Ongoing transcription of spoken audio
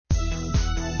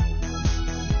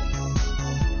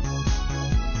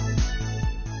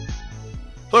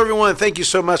Hello, everyone. Thank you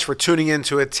so much for tuning in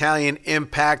to Italian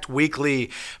Impact Weekly.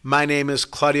 My name is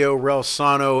Claudio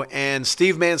Relsano, and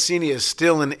Steve Mancini is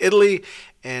still in Italy,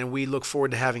 and we look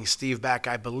forward to having Steve back,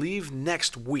 I believe,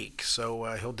 next week. So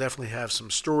he'll definitely have some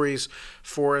stories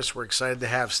for us. We're excited to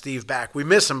have Steve back. We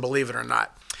miss him, believe it or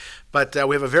not. But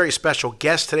we have a very special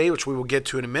guest today, which we will get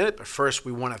to in a minute. But first,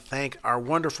 we want to thank our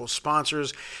wonderful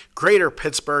sponsors, Greater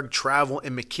Pittsburgh Travel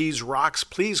and McKees Rocks.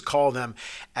 Please call them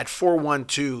at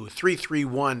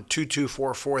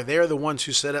 412-331-2244. They're the ones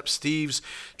who set up Steve's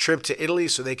trip to Italy,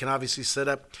 so they can obviously set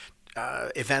up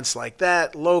events like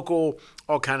that, local,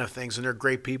 all kind of things. And they're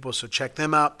great people, so check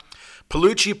them out.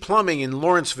 Palucci Plumbing in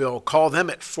Lawrenceville. Call them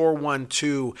at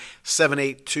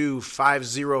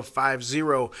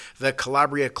 412-782-5050. The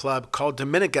Calabria Club. Call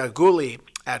Domenica Gulli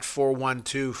at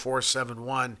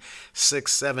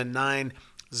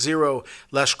 412-471-6790.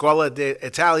 La Scuola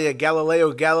d'Italia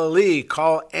Galileo Galilei.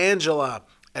 Call Angela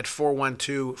at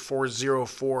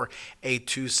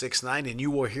 412-404-8269. And you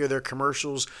will hear their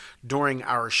commercials during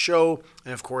our show.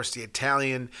 And, of course, the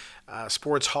Italian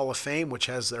Sports Hall of Fame, which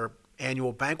has their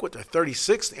annual banquet, their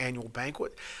 36th annual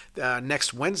banquet,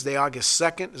 next Wednesday, August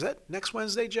 2nd. Is that next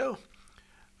Wednesday, Joe?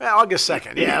 August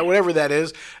 2nd. Yeah, whatever that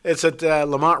is. It's at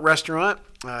Lamont Restaurant,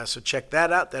 so check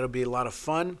that out. That'll be a lot of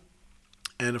fun.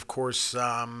 And, of course,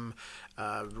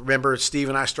 remember, Steve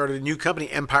and I started a new company,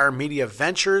 Empire Media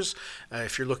Ventures.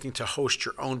 If you're looking to host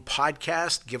your own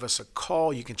podcast, give us a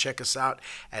call. You can check us out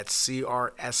at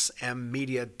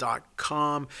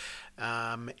crsmmedia.com.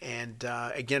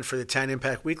 Again, for the Italian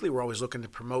Impact Weekly, we're always looking to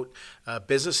promote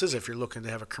businesses. If you're looking to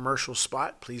have a commercial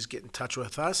spot, please get in touch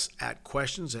with us at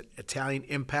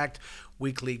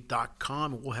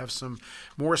questions@italianimpactweekly.com. We'll have some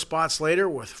more spots later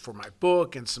for my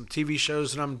book and some TV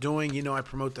shows that I'm doing. You know, I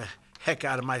promote the heck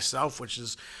out of myself, which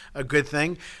is a good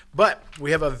thing. But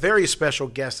we have a very special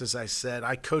guest, as I said.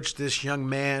 I coached this young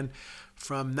man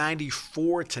from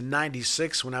 94 to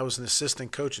 96 when I was an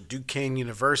assistant coach at Duquesne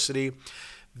University.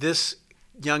 This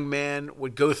young man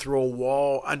would go through a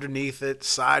wall, underneath it,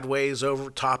 sideways, over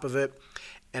top of it,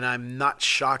 and I'm not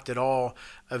shocked at all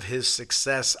of his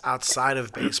success outside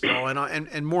of baseball.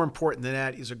 And more important than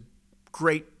that, he's a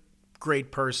great, great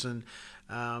person.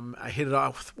 I hit it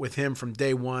off with him from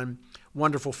day one.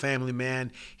 Wonderful family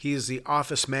man. He is the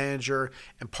office manager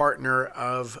and partner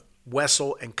of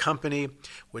Wessel and Company,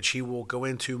 which he will go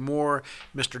into more.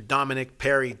 Mr. Dominic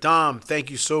Perry. Dom, thank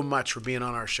you so much for being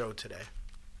on our show today.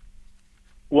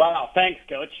 Wow, thanks,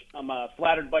 Coach. I'm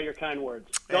flattered by your kind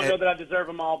words. Don't know that I deserve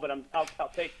them all, but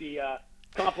I'll take the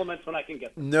compliments when I can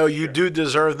get them. No, you do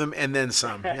deserve them, and then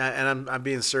some. And I'm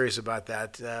being serious about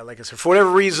that. Like I said, for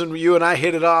whatever reason, you and I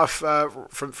hit it off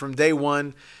from day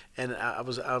one, and I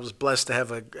was blessed to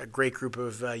have a great group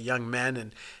of young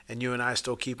men, and you and I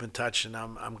still keep in touch, and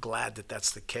I'm glad that that's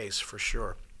the case for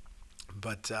sure.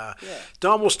 But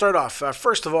Don, we'll start off.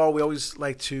 First of all, we always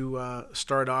like to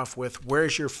start off with where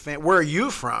are you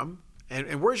from,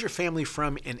 and where's your family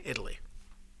from in Italy?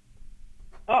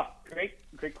 Oh, great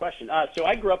question. So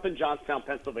I grew up in Johnstown,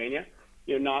 Pennsylvania.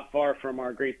 Not far from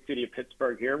our great city of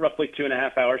Pittsburgh here, roughly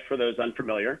 2.5 hours for those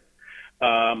unfamiliar.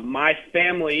 My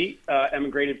family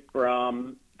emigrated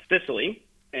from Sicily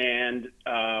and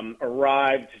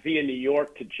arrived via New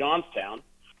York to Johnstown.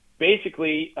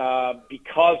 Basically,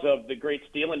 because of the great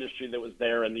steel industry that was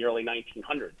there in the early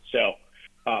 1900s. So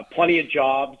plenty of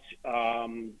jobs,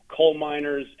 coal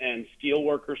miners and steel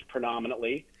workers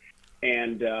predominantly.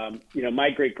 And, my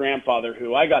great-grandfather,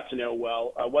 who I got to know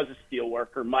well, was a steel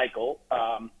worker, Michael.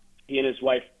 He and his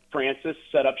wife, Frances,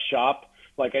 set up shop,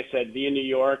 like I said, via New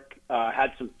York,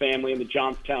 had some family in the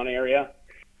Johnstown area,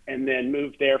 and then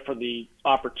moved there for the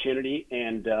opportunity.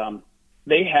 And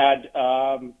they had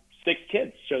 6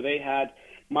 kids. So they had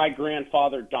my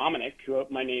grandfather, Dominic, who,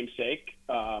 my namesake,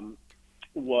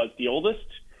 was the oldest.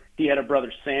 He had a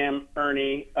brother, Sam,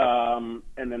 Ernie, and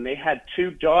then they had 2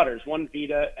 daughters, one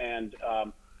Vita and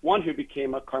one who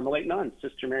became a Carmelite nun,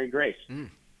 Sister Mary Grace.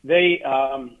 They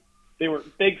were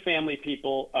big family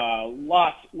people,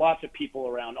 lots of people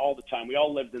around all the time. We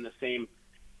all lived in the same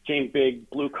big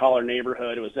blue-collar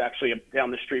neighborhood. It was actually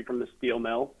down the street from the steel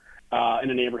mill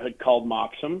in a neighborhood called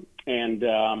Moxham. And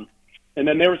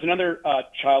then there was another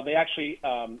child. They actually,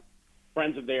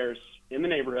 friends of theirs in the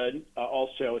neighborhood,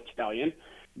 also Italian.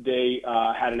 They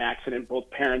had an accident. Both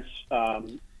parents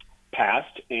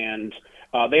passed, and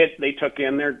they took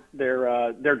in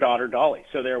their daughter Dolly.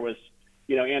 So there was,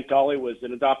 Aunt Dolly was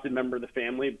an adopted member of the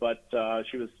family, but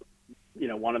she was,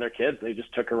 one of their kids. They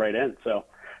just took her right in. So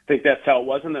I think that's how it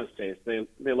was in those days. They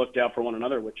looked out for one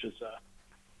another, which is a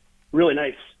really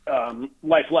nice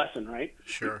life lesson, right?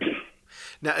 Sure.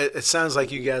 Now, it sounds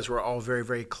like you guys were all very,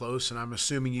 very close, and I'm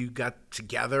assuming you got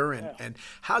together. And, Yeah. and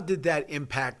how did that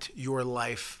impact your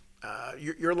life,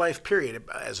 your life period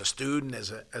as a student,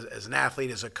 as an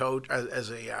athlete, as a coach,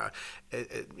 as a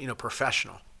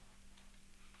professional?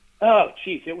 Oh,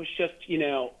 geez, it was just,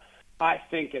 I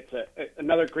think it's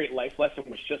another great life lesson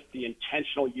was just the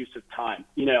intentional use of time.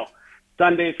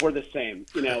 Sundays were the same.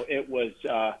 It was,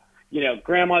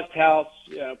 grandma's house,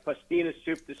 pastina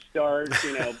soup to start,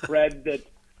 bread that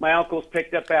my uncles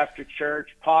picked up after church,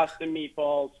 pasta,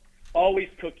 meatballs, always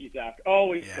cookies after,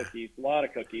 always cookies, a lot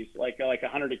of cookies, like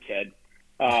 100 a kid.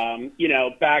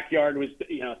 Backyard was,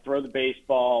 throw the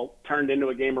baseball, turned into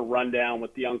a game of rundown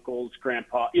with the uncles,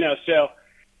 grandpa, so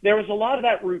there was a lot of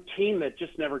that routine that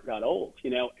just never got old,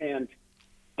 and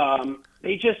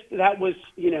that was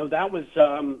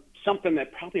something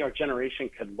that probably our generation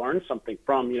could learn something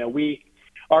from.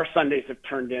 Our Sundays have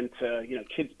turned into,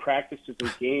 kids' practices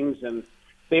and games, and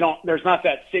there's not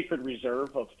that sacred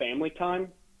reserve of family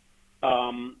time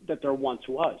that there once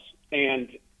was. And,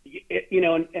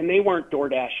 and they weren't door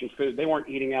dashing food. They weren't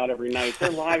eating out every night.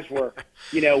 Their lives were,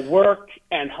 work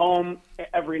and home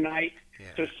every night. Yeah.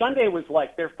 So Sunday was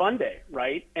like their fun day,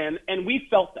 right? And we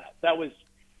felt that. That was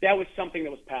something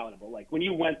that was palatable. Like when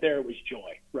you went there, it was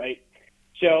joy, right?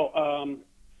 So,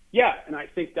 and I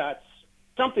think that's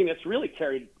something that's really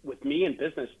carried with me in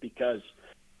business because,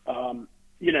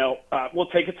 we'll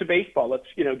take it to baseball. Let's,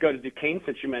 go to Duquesne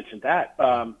since you mentioned that.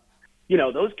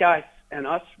 Those guys and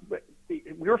us, we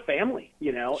were family,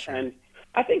 Sure. and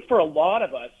I think for a lot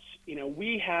of us,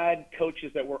 we had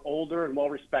coaches that were older and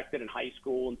well-respected in high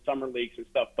school and summer leagues and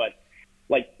stuff, but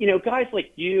guys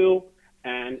like you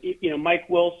and, Mike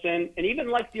Wilson and even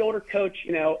like the older coach,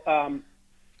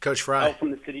 Coach Fry.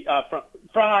 from the city, from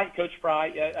Fry, Coach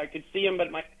Fry. Yeah, I could see him, but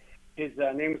his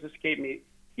name was escaped me.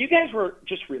 You guys were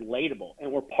just relatable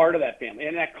and were part of that family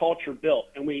and that culture built.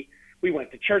 And we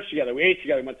went to church together, we ate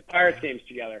together, we went to Pirates games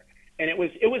together, and it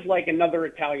was like another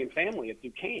Italian family at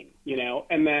Duquesne,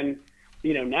 And then,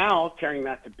 now carrying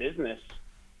that to business,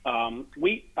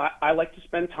 I like to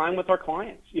spend time with our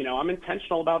clients. I'm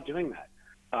intentional about doing that.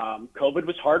 COVID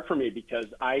was hard for me because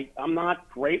I'm not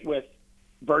great with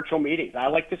virtual meetings. I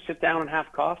like to sit down and have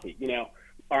coffee.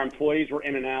 Our employees were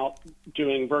in and out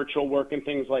doing virtual work and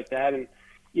things like that. And,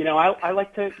 I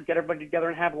like to get everybody together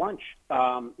and have lunch.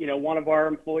 One of our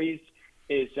employees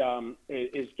is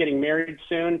getting married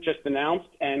soon, just announced.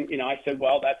 And, I said,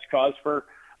 well, that's cause for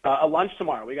a lunch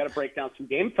tomorrow. We got to break down some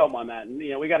game film on that. And,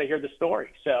 we got to hear the story.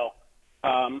 So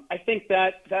I think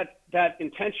that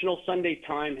intentional Sunday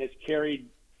time has carried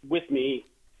with me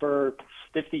for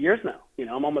 50 years now.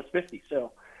 I'm almost 50.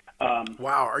 So,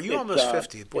 Wow, are you almost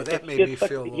 50? Boy, that made me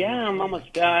feel old. Yeah, I'm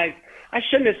almost, guys. I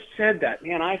shouldn't have said that.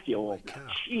 Man, I feel old now.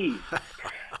 Jeez.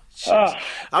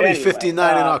 I'll be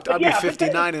 59 in October. I'll yeah, be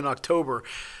 59 in October,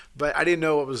 but I didn't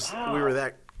know we were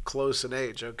that close in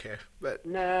age. Okay, but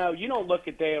no, you don't look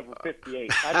a day over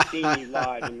 58. I've seen you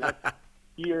live, and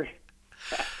you're.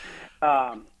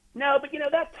 No, but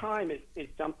that time is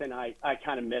something I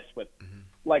kind of miss with. Mm-hmm.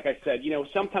 Like I said,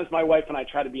 sometimes my wife and I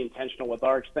try to be intentional with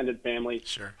our extended family,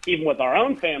 sure. Even with our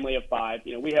own family of 5.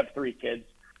 We have 3 kids.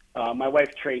 My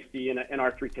wife, Tracy, and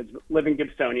our 3 kids live in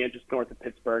Gibsonia, just north of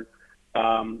Pittsburgh.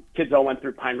 Kids all went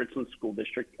through Pine Ridgeland School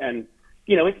District. And,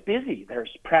 it's busy.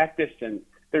 There's practice and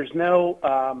there's no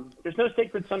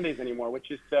sacred Sundays anymore,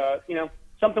 which is,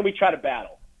 something we try to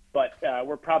battle. But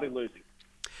we're probably losing.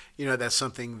 That's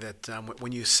something that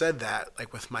when you said that,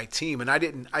 like with my team, and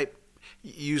I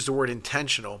used the word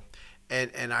intentional,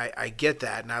 and I get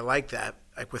that, and I like that.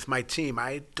 Like with my team,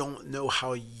 I don't know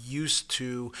how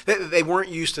they weren't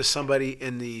used to somebody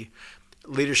in the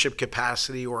leadership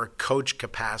capacity or a coach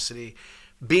capacity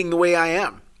being the way I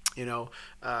am.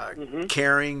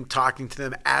 Caring, talking to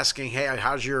them, asking, hey,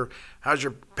 how's your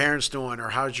parents doing, or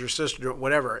how's your sister doing,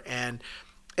 whatever, and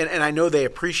I know they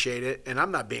appreciate it, and I'm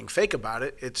not being fake about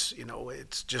it. It's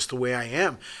it's just the way I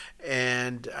am,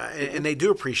 and they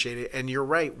do appreciate it. And you're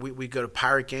right. We go to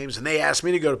Pirate games, and they asked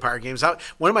me to go to Pirate games.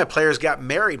 One of my players got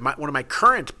married. One of my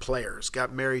current players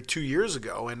got married 2 years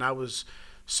ago, and I was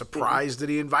surprised that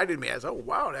he invited me. I was, oh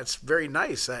wow, that's very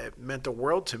nice. It meant the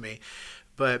world to me.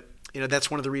 But that's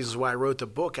one of the reasons why I wrote the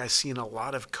book. I've seen a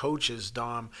lot of coaches,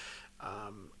 Dom,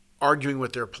 arguing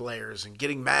with their players and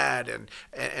getting mad, and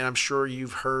I'm sure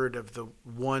you've heard of the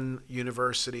one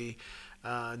university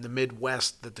in the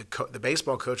Midwest that the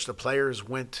baseball coach, the players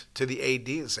went to the AD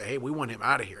and say, hey, we want him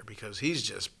out of here because he's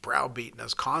just browbeating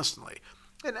us constantly.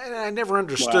 And I never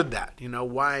understood that.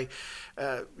 Why,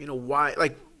 why,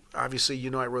 like, obviously,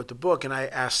 I wrote the book, and I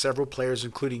asked several players,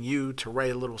 including you, to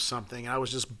write a little something. And I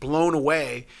was just blown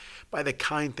away by the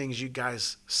kind things you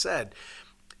guys said.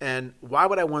 And why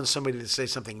would I want somebody to say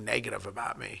something negative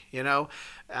about me?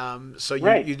 So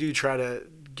Right. you do try to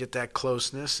get that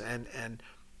closeness,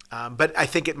 but I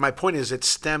think my point is it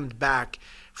stemmed back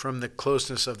from the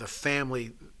closeness of the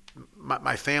family,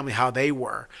 my family, how they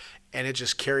were, and it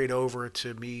just carried over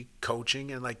to me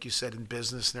coaching and, like you said, in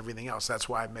business and everything else. That's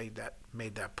why I made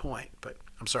that point. But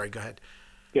I'm sorry. Go ahead.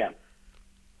 Yeah.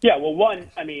 Yeah. Well,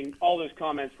 one, I mean, all those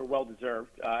comments were well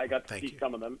deserved. I got to Thank see you.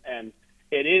 some of them, and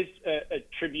it is a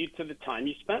tribute to the time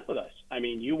you spent with us. I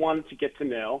mean, you wanted to get to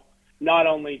know not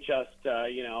only just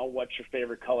what's your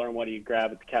favorite color and what do you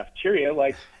grab at the cafeteria,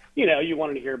 like you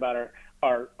wanted to hear about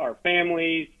our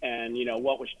families and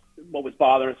what was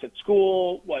bothering us at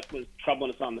school, what was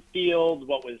troubling us on the field,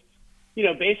 what was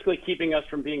basically keeping us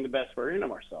from being the best version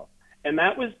of ourselves. And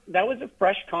that was a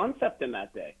fresh concept in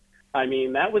that day. I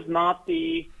mean, that was not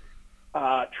the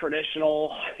traditional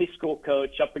high school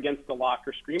coach up against the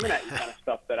locker screaming at you kind of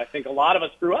stuff that I think a lot of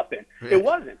us grew up in. Yeah. It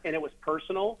wasn't, and it was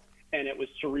personal, and it was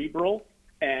cerebral,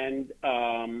 and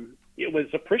it was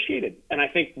appreciated. And I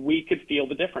think we could feel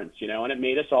the difference, and it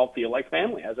made us all feel like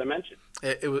family, as I mentioned.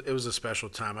 It was a special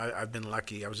time. I've been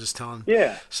lucky. I was just telling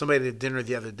somebody at dinner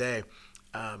the other day,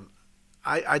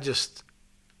 I just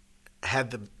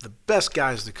had the best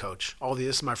guys to coach.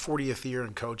 This is my 40th year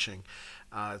in coaching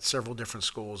at several different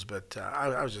schools, but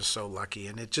I was just so lucky,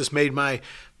 and it just made my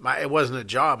it wasn't a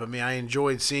job. I mean, I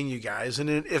enjoyed seeing you guys, and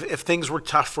if things were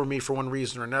tough for me for one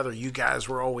reason or another, you guys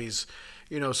were always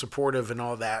supportive and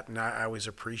all that, and I always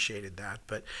appreciated that.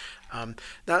 But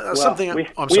something we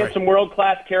sorry. had some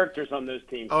world-class characters on those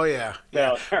teams. Oh yeah,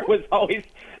 so there was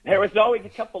always a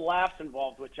couple laughs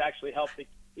involved, which actually helped.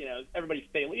 Everybody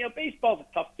stay. Baseball's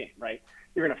a tough game, right?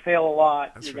 You're going to fail a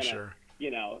lot. That's You're for going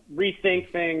to sure.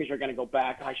 Rethink things. You're going to go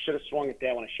back. I should have swung at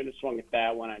that when I should have swung at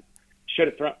that when I should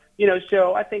have thrown.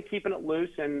 So I think keeping it loose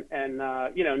and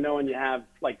knowing you have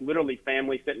like literally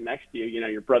family sitting next to you.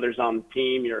 Your brothers on the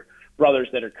team, your brothers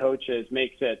that are coaches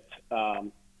makes it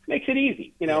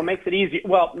easy. Makes it easy.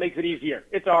 Well, makes it easier.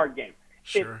 It's a hard game.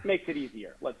 Sure. It makes it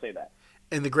easier. Let's say that.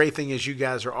 And the great thing is you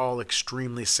guys are all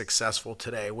extremely successful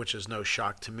today, which is no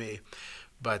shock to me.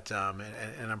 But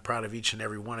and I'm proud of each and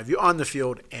every one of you on the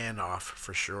field and off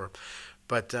for sure.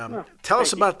 But tell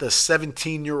us about the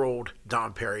 17-year-old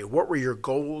Don Perry. What were your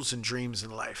goals and dreams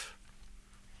in life?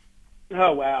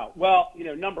 Oh, wow. Well,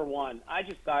 number one, I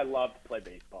love to play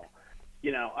baseball.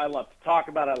 I love to talk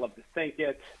about it. I love to think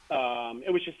it.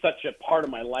 It was just such a part of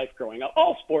my life growing up.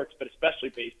 All sports, but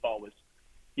especially baseball was,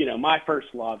 my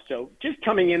first love. So just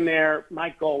coming in there, my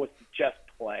goal was to just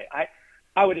play.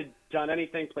 I would have done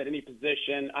anything, played any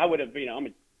position. I would have, I'm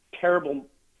a terrible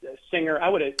singer. I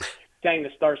would have sang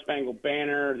the Star Spangled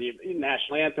Banner, the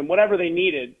national anthem, whatever they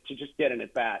needed to just get an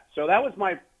at bat. So that was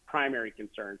my primary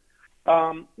concern.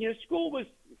 School was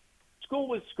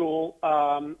school.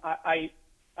 I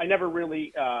never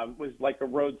really was like a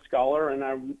Rhodes Scholar, and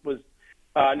I was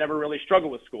never really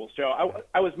struggled with school. So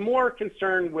I was more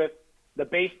concerned with the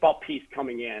baseball piece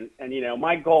coming in, and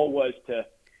my goal was to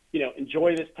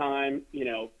enjoy this time,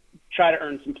 try to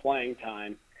earn some playing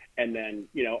time, and then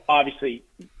obviously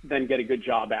then get a good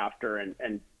job after,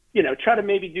 and try to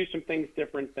maybe do some things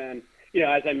different than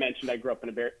as I mentioned, I grew up in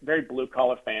a very, very blue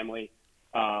collar family.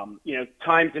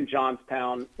 Times in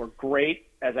Johnstown were great,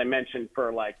 as I mentioned,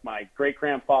 for like my great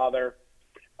grandfather,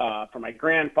 for my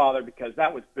grandfather, because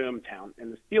that was boomtown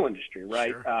in the steel industry,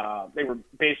 right? Sure. They were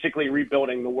basically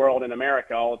rebuilding the world in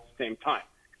America all at the same time.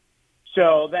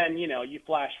 So then, you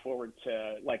flash forward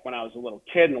to like when I was a little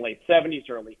kid in the late 70s,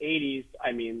 early 80s.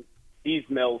 I mean, these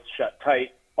mills shut tight.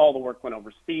 All the work went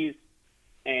overseas,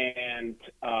 and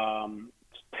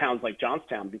towns like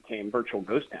Johnstown became virtual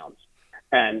ghost towns.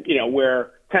 And,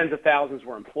 where tens of thousands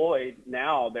were employed,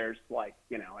 now there's like,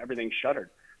 everything's shuttered.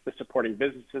 The supporting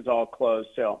businesses all closed.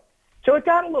 So it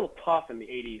got a little tough in the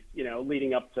 80s,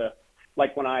 leading up to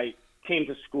like when I came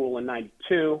to school in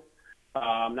 92,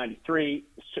 93,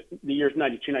 the years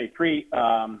 92, 93,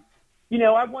 I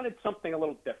wanted something a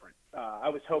little different. I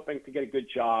was hoping to get a good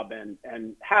job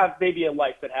and have maybe a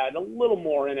life that had a little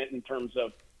more in it in terms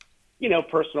of,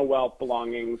 personal wealth,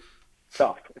 belongings,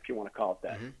 stuff, if you want to call it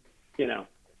that. Mm-hmm.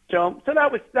 So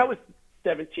that was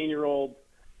 17-year-old,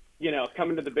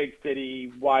 coming to the big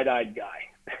city, wide-eyed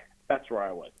guy. That's where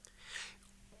I was.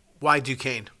 Why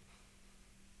Duquesne?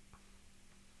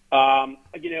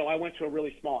 I went to a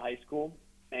really small high school,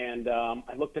 and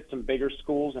I looked at some bigger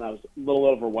schools, and I was a little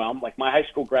overwhelmed. Like my high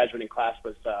school graduating class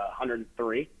was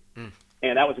 103, and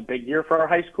that was a big year for our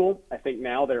high school. I think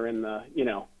now they're in the,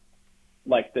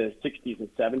 like the 60s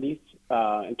and 70s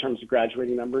in terms of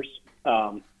graduating numbers.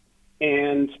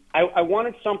 And I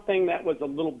wanted something that was a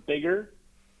little bigger,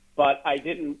 but I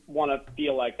didn't want to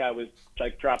feel like I was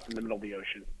like dropped in the middle of the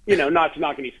ocean. Not to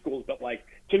knock any schools, but like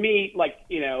to me, like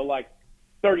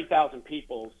 30,000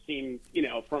 people seemed,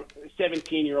 from a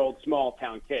 17-year-old small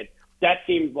town kid, that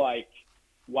seemed like,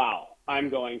 wow, I'm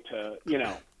going to,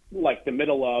 like the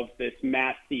middle of this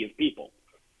mass sea of people.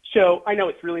 So I know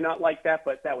it's really not like that,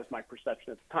 but that was my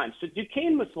perception at the time. So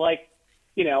Duquesne was like,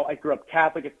 I grew up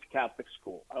Catholic. It's a Catholic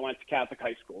school. I went to Catholic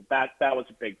high school. That was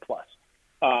a big plus.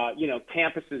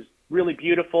 Campus is really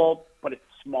beautiful, but it's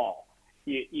small.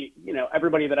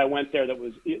 Everybody that I went there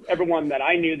everyone that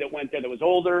I knew that went there that was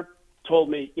older told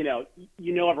me,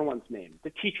 everyone's name.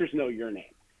 The teachers know your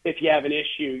name. If you have an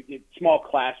issue, small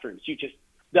classrooms,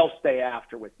 they'll stay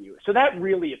after with you. So that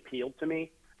really appealed to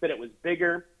me, that it was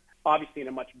bigger, obviously in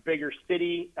a much bigger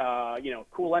city,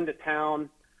 cool end of town,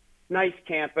 nice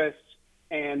campus.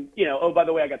 And, oh, by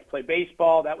the way, I got to play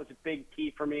baseball. That was a big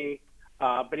key for me.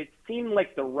 But it seemed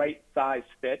like the right size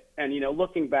fit. And,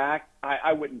 looking back,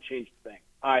 I wouldn't change a thing.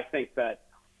 I think that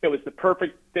it was the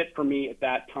perfect fit for me at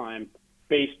that time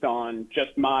based on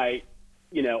just my,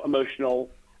 emotional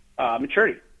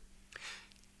maturity.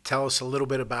 Tell us a little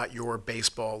bit about your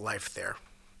baseball life there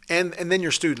and then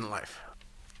your student life.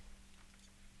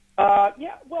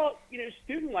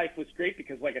 Student life was great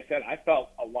because, like I said, I felt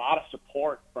a lot of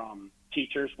support from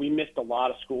teachers. We missed a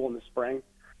lot of school in the spring.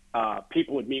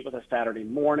 People would meet with us Saturday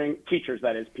morning. Teachers,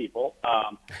 that is, people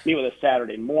meet with us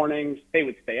Saturday mornings. They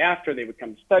would stay after. They would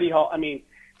come to study hall. I mean,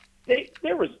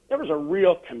 there was a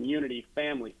real community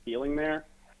family feeling there.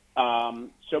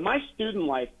 So my student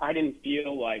life, I didn't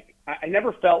feel like I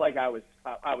never felt like I was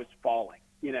falling.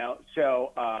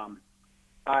 So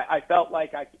I felt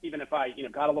like even if I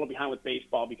got a little behind with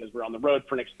baseball because we're on the road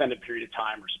for an extended period of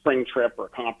time or spring trip or a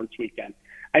conference weekend,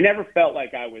 I never felt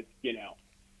like I was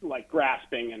like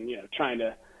grasping and trying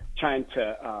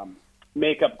to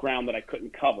make up ground that I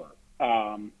couldn't cover.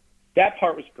 That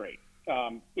part was great.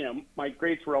 My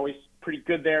grades were always pretty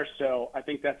good there, so I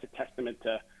think that's a testament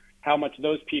to how much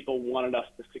those people wanted us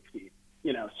to succeed.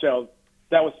 So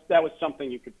that was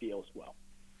something you could feel as well.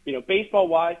 Baseball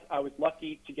wise, I was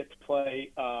lucky to get to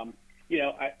play.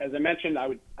 As I mentioned,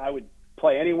 I would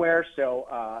play anywhere. So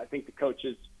I think the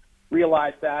coaches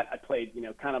realized that. I played,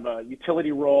 kind of a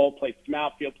utility role, played some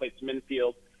outfield, played some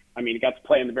infield. I mean, I got to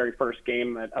play in the very first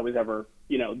game that I was ever,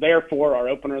 there for, our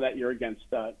opener that year against,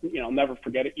 I'll never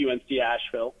forget it, UNC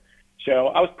Asheville. So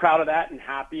I was proud of that and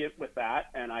happy with that.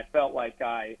 And I felt like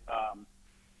I,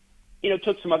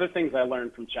 took some other things I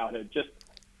learned from childhood, just,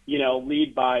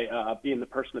 lead by being the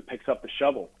person that picks up the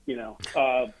shovel,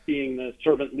 being the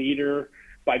servant leader,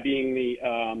 by being the,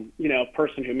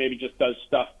 person who maybe just does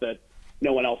stuff that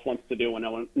no one else wants to do when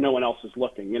no one else is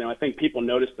looking. I think people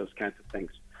notice those kinds of things.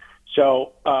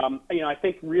 So, I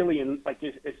think really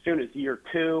as soon as year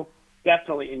 2,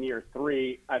 definitely in year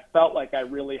 3, I felt like I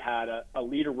really had a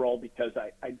leader role because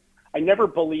I never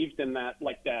believed in that,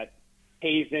 like that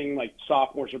hazing, like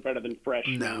sophomores are better than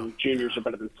freshmen, juniors are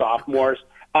better than sophomores.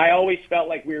 I always felt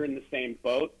like we were in the same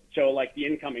boat. So like the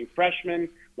incoming freshman,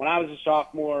 when I was a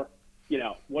sophomore,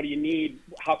 what do you need?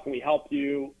 How can we help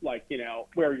you? Like,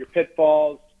 where are your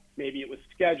pitfalls? Maybe it was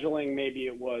scheduling. Maybe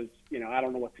it was, I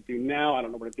don't know what to do now. I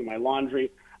don't know where to do my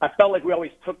laundry. I felt like we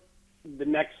always took the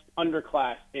next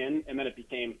underclass in, and then it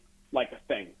became like a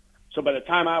thing. So by the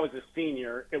time I was a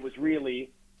senior, it was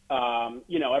really,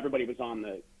 everybody was on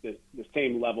the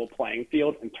same level playing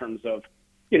field in terms of,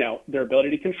 their ability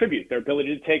to contribute, their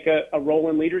ability to take a role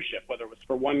in leadership, whether it was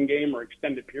for one game or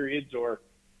extended periods or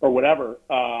whatever.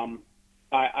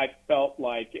 I felt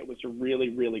like it was a really,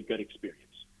 really good experience.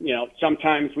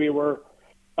 Sometimes we were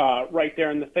right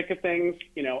there in the thick of things.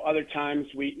 Other times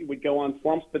we would go on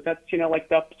slumps, but that's, like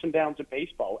the ups and downs of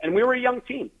baseball. And we were a young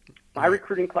team. My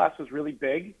recruiting class was really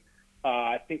big.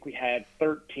 I think we had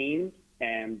 13,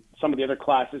 and some of the other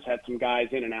classes had some guys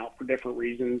in and out for different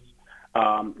reasons,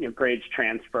 grades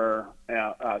transfer.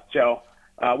 So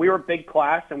we were a big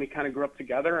class, and we kind of grew up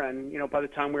together. And, by the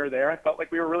time we were there, I felt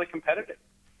like we were really competitive.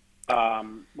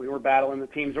 We were battling the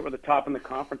teams that were the top in the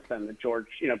conference then.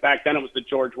 Back then it was the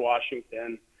George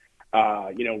Washington.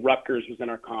 Rutgers was in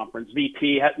our conference.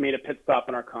 VT had made a pit stop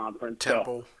in our conference.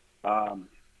 Temple. So,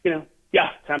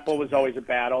 Temple was always a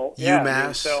battle.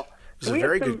 UMass. It was a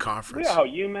very good conference.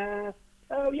 UMass.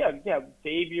 Oh, yeah.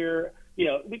 Xavier.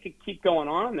 We could keep going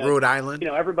on. Rhode Island.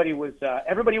 Everybody was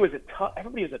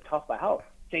a tough out.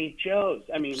 St. Joe's.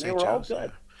 I mean, they were all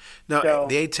good. No, So,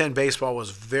 the A10 baseball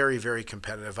was very, very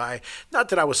competitive. Not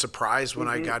that I was surprised when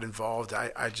I got involved.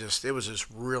 It was just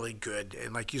really good.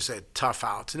 And like you said, tough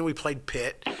outs. And then we played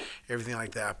Pitt, everything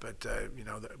like that. But,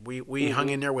 we hung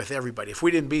in there with everybody. If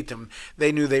we didn't beat them,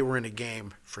 they knew they were in a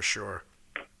game for sure.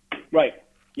 right.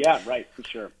 Yeah, right, for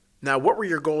sure. Now, what were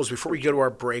your goals before we go to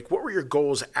our break? What were your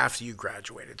goals after you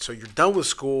graduated? So you're done with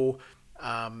school.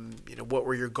 What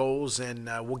were your goals? And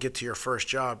we'll get to your first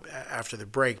job after the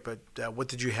break. But what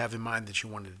did you have in mind that you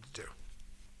wanted to do?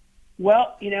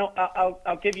 Well,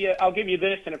 I'll give you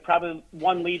this, and it probably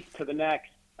one leads to the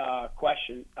next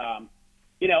question.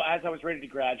 As I was ready to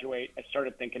graduate, I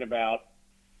started thinking about,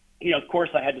 of course,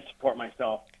 I had to support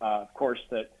myself. Of course,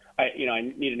 that I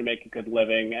needed to make a good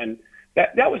living, and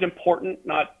that was important.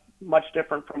 Not much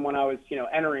different from when I was,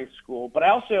 entering school. But I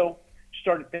also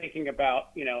started thinking about,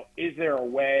 is there a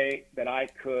way that I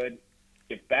could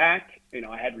give back?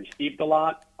 I had received a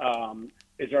lot.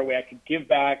 Is there a way I could give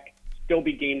back, still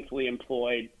be gainfully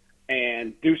employed,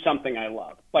 and do something I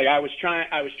love? Like I was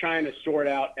trying to sort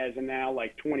out as a now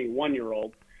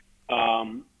 21-year-old,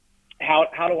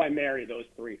 how do I marry those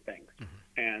three things?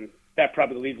 And that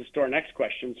probably leads us to our next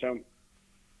question. So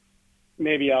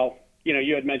maybe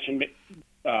you had mentioned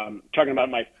talking about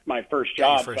my first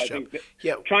job. First so I job. think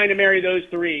that trying to marry those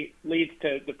three leads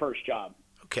to the first job.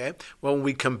 Okay. Well, when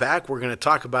we come back, we're going to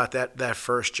talk about that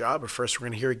first job. But first, we're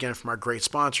going to hear again from our great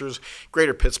sponsors,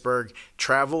 Greater Pittsburgh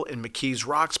Travel and McKees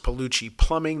Rocks, Palucci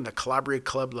Plumbing, the Calabria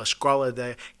Club, La Scuola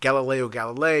de Galileo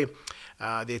Galilei,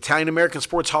 the Italian-American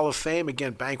Sports Hall of Fame,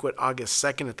 again, banquet August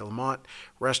 2nd at the Lamont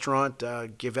Restaurant.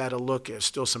 Give that a look. There's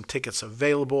still some tickets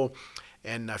available.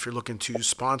 And if you're looking to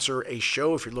sponsor a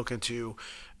show, if you're looking to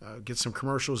get some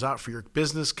commercials out for your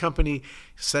business company,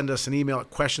 send us an email at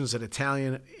questions at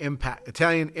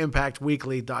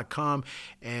ItalianImpactWeekly.com.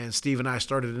 And Steve and I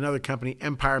started another company,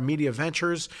 Empire Media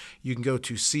Ventures. You can go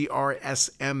to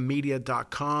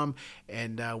crsmmedia.com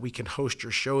and we can host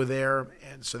your show there.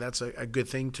 And so that's a good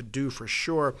thing to do for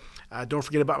sure. Don't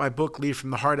forget about my book, Lead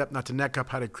from the Heart Up, Not the Neck Up,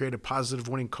 How to Create a Positive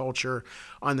Winning Culture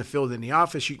on the Field and in the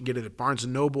Office. You can get it at Barnes &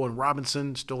 Noble and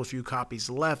Robinson. Still a few copies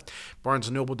left.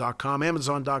 BarnesandNoble.com,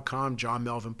 Amazon.com,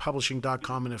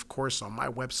 JohnMelvinPublishing.com, and of course on my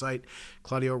website,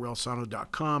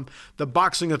 ClaudioRelsano.com. The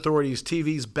Boxing Authorities,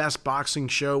 TV's best boxing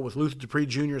show with Luther Dupree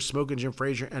Jr., Smokin' Jim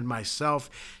Frazier, and myself.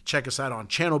 Check us out on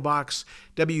Channelbox,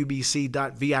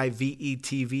 WBC.VIVE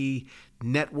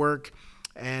Network.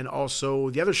 And also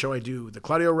the other show I do, the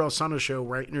Claudio Relsano Show,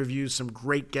 where I interview some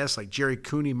great guests like Jerry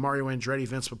Cooney, Mario Andretti,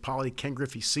 Vince Papali, Ken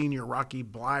Griffey Sr., Rocky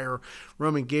Blyer,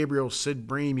 Roman Gabriel, Sid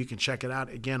Bream. You can check it out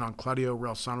again on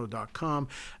ClaudioRelsano.com.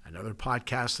 Another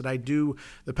podcast that I do,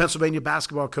 the Pennsylvania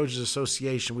Basketball Coaches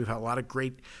Association. We've had a lot of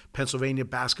great Pennsylvania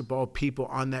basketball people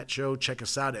on that show. Check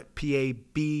us out at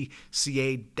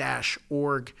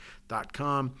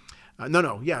pabca-org.com.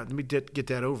 Let me get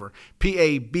that over.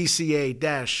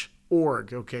 pabca-org.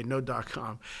 Okay, no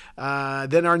 .com.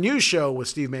 Then our new show with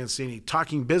Steve Mancini,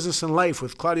 Talking Business and Life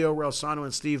with Claudio Relsano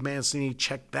and Steve Mancini.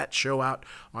 Check that show out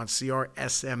on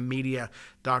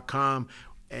crsmmedia.com.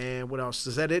 And what else?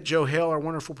 Is that it? Joe Hale, our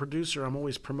wonderful producer. I'm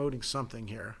always promoting something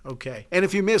here. Okay. And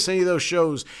if you miss any of those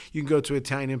shows, you can go to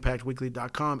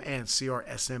ItalianImpactWeekly.com and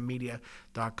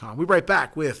crsmmedia.com. We'll be right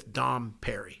back with Dom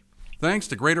Perry. Thanks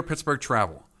to Greater Pittsburgh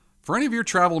Travel. For any of your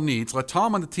travel needs, let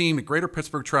Tom and the team at Greater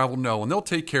Pittsburgh Travel know, and they'll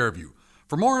take care of you.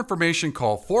 For more information,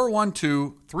 call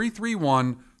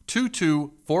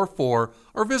 412-331-2244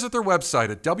 or visit their website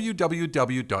at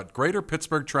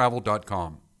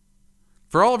www.greaterpittsburghtravel.com.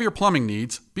 For all of your plumbing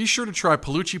needs, be sure to try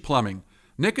Palucci Plumbing.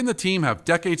 Nick and the team have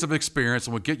decades of experience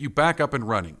and will get you back up and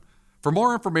running. For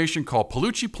more information, call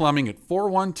Palucci Plumbing at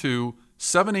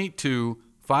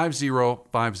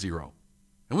 412-782-5050.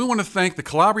 And we want to thank the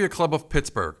Calabria Club of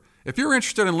Pittsburgh. If you're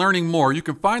interested in learning more, you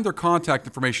can find their contact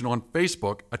information on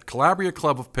Facebook at Calabria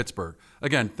Club of Pittsburgh.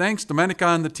 Again, thanks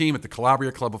Domenica and the team at the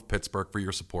Calabria Club of Pittsburgh for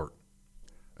your support.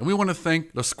 And we want to thank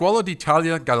La Scuola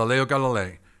d'Italia Galileo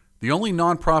Galilei, the only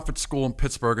nonprofit school in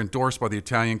Pittsburgh endorsed by the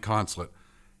Italian Consulate.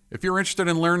 If you're interested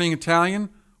in learning Italian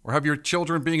or have your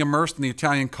children being immersed in the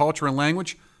Italian culture and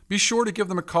language, be sure to give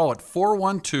them a call at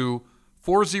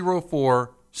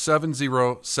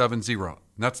 412-404-7070.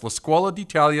 And that's La Scuola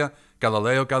d'Italia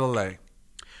Galileo Galilei.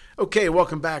 Okay,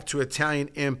 welcome back to Italian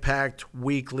Impact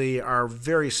Weekly. Our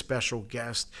very special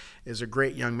guest is a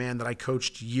great young man that I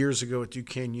coached years ago at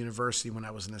Duquesne University when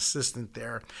I was an assistant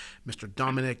there, Mr.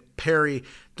 Dominic Perry.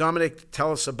 Dominic,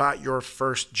 tell us about your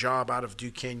first job out of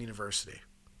Duquesne University.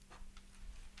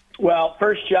 Well,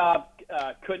 first job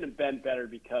couldn't have been better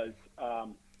because,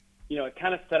 it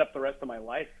kind of set up the rest of my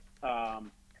life.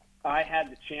 I had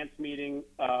the chance meeting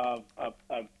of a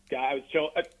guy.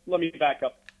 let me back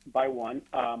up by one.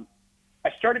 I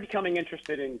started becoming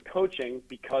interested in coaching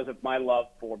because of my love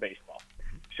for baseball.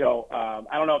 So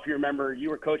I don't know if you remember, you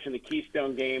were coaching the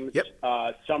Keystone games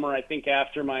summer, I think,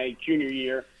 after my junior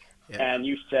year. Yeah. And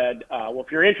you said, well,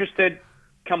 if you're interested,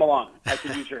 come along. I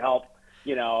could use your help.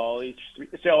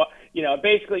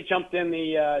 Basically jumped in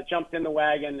the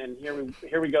wagon, and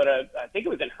here we go to, I think it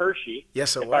was in Hershey.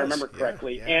 Yes, it if was. I remember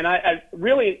correctly. Yeah. And I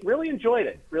really enjoyed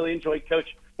it. Really enjoyed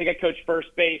coaching. I think I coached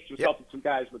first base, was helping some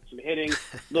guys with some hitting,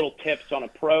 little tips on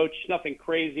approach, nothing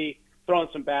crazy, throwing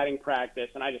some batting practice,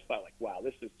 and I just thought, like, wow,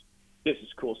 this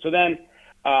is cool. So then,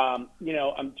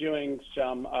 I'm doing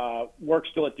some work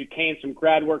still at Duquesne, some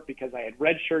grad work because I had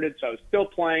redshirted, so I was still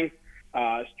playing.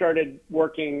 Started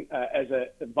working as a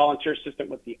volunteer assistant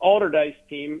with the Alderdice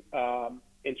team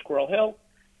in Squirrel Hill.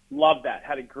 Loved that.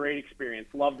 Had a great experience.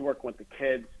 Loved working with the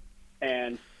kids.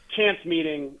 And chance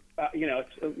meeting,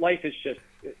 life is just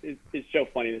it's so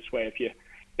funny this way.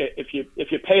 If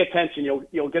you pay attention,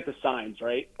 you'll get the signs,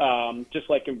 right? Just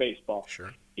like in baseball.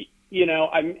 Sure.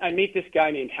 I meet this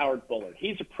guy named Howard Bullard.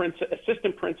 He's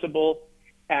assistant principal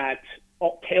at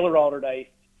Taylor Alderdice,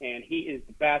 and he is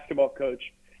the basketball coach,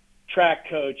 track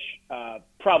coach,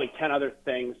 probably 10 other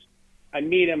things. I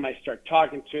meet him. I start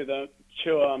talking to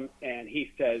him, and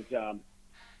he says,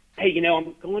 hey,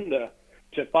 I'm going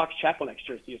to Fox Chapel next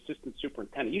year as the assistant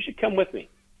superintendent. You should come with me.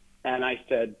 And I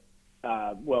said,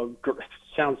 well,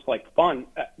 sounds like fun.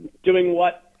 Doing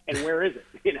what and where is it?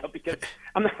 Because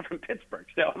I'm not from Pittsburgh.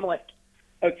 So I'm like,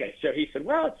 okay. So he said,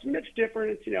 well, it's much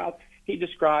different. It's, he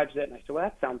describes it. And I said, well,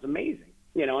 that sounds amazing.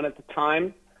 And at the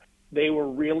time, they were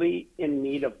really in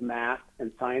need of math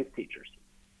and science teachers.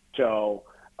 So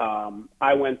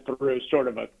I went through sort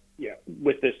of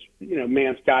with this,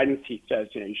 man's guidance. He says,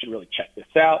 you should really check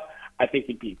this out. I think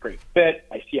you'd be a great fit.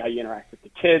 I see how you interact with the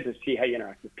kids. I see how you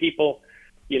interact with people.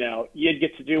 You'd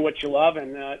get to do what you love,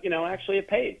 and actually it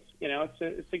pays.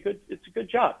 It's a good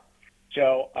job.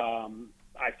 So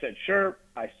I said sure.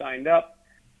 I signed up.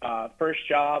 First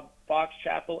job, Fox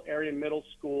Chapel area middle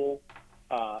school,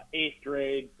 8th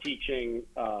grade, teaching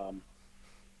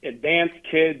advanced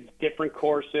kids different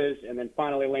courses, and then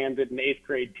finally landed in 8th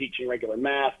grade teaching regular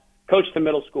math. Coached the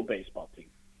middle school baseball team.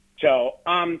 So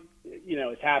I'm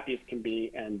as happy as can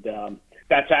be, and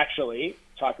that's actually,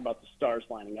 talk about the stars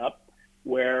lining up,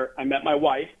 where I met my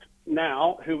wife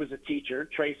now, who was a teacher,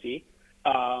 Tracy,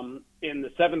 in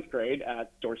the 7th grade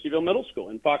at Dorseyville Middle School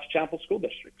in Fox Chapel School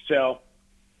District. So,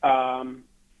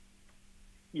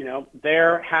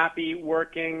 they're happy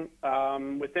working.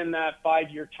 Within that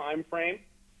 5-year time frame,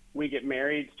 we get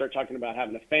married, start talking about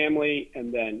having a family,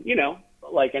 and then,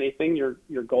 like anything,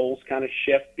 your goals kind of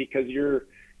shift because your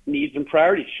needs and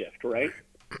priorities shift, right?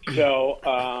 So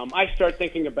I start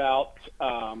thinking about,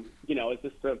 is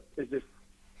this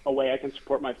a way I can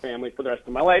support my family for the rest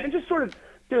of my life? And just sort of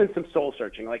doing some soul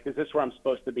searching. Like, is this where I'm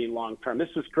supposed to be long term?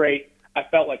 This was great. I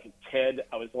felt like a kid.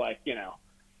 I was like,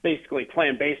 basically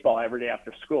playing baseball every day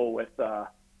after school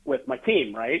with my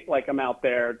team, right? Like, I'm out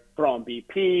there throwing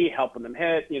BP, helping them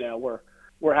hit.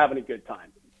 We're having a good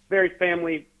time. Very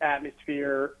family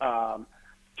atmosphere.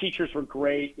 Teachers were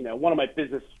great. One of my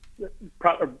business,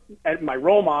 my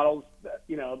role models,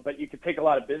 but you could take a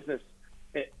lot of business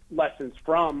lessons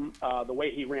from the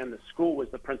way he ran the school was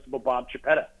the principal, Bob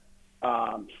Chiappetta.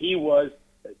 He was,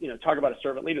 talk about a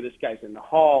servant leader. This guy's in the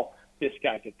hall. This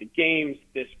guy's at the games.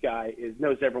 This guy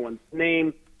knows everyone's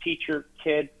name, teacher,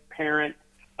 kid, parent,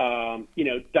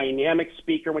 dynamic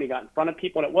speaker when he got in front of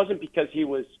people. And it wasn't because he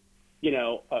was,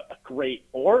 a great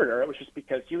orator. It was just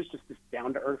because he was just this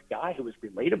down-to-earth guy who was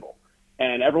relatable.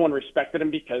 And everyone respected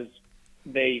him because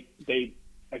he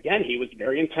was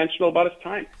very intentional about his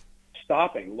time.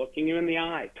 Stopping, looking you in the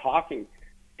eye, talking,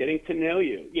 getting to know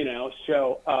you,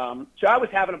 So I was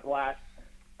having a blast.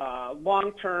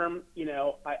 Long term,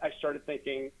 I started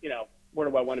thinking, where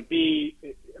do I want to be?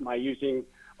 Am I using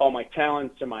all my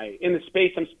talents? Am I in the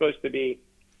space I'm supposed to be?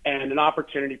 And an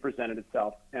opportunity presented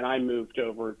itself, and I moved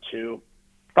over to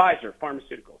Pfizer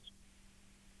Pharmaceuticals.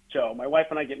 So my wife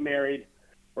and I get married.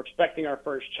 We're expecting our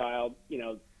first child.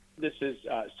 This is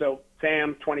so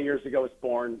Sam, 20 years ago, was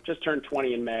born, just turned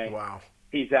 20 in May. Wow.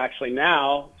 He's actually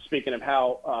now, speaking of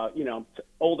how,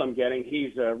 old I'm getting,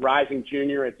 he's a rising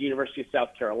junior at the University of South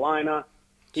Carolina.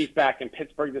 He's back in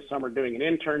Pittsburgh this summer doing an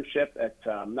internship at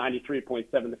 93.7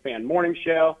 The Fan Morning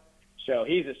Show. So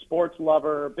he's a sports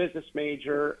lover, business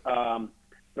major.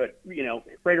 But,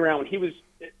 right around when he was,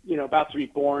 about to be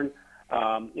born,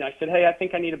 I said, hey, I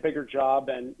think I need a bigger job,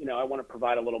 and, I want to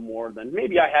provide a little more than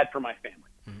maybe I had for my family.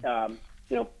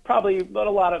 Mm-hmm. Probably what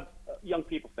a lot of young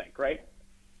people think, right?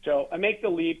 So I make the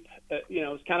leap.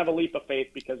 It's kind of a leap of faith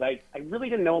because I really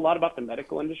didn't know a lot about the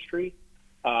medical industry.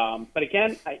 But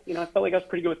again, I felt like I was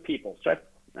pretty good with people. So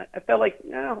I felt like,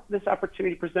 this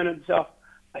opportunity presented itself.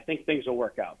 I think things will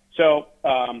work out. So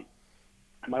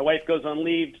my wife goes on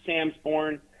leave. Sam's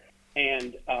born.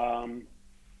 And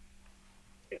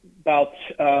about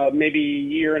maybe a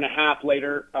year and a half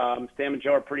later, Sam and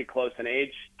Joe are pretty close in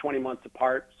age, 20 months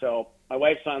apart. So my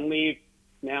wife's on leave.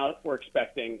 Now we're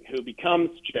expecting who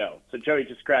becomes Joe. So Joey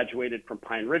just graduated from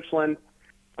Pine Ridgeland.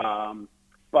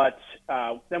 But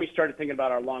then we started thinking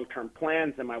about our long-term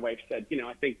plans, and my wife said,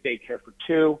 I think daycare for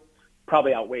two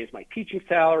probably outweighs my teaching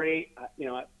salary.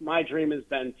 My dream has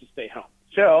been to stay home.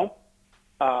 So,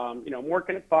 I'm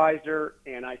working at Pfizer,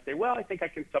 and I say, well, I think I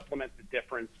can supplement the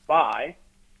difference by,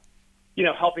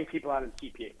 helping people out in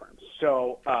CPA firms.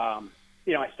 So,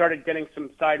 I started getting some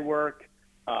side work.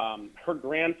 Her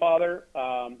grandfather,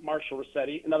 Marshall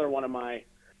Rossetti, another one of my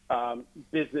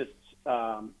business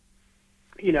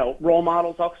role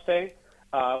models, I'll say,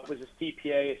 was a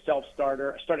CPA, a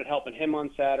self-starter. I started helping him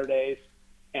on Saturdays.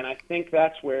 And I think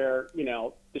that's where,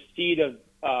 the seed of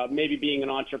maybe being an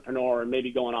entrepreneur and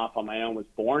maybe going off on my own was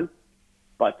born.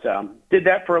 But did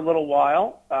that for a little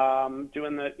while,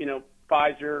 doing the,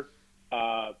 Pfizer,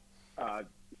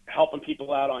 helping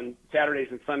people out on Saturdays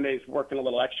and Sundays, working a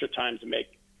little extra time to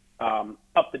make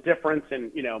up the difference.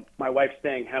 And, my wife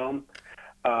staying home.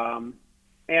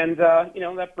 And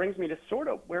that brings me to sort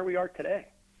of where we are today.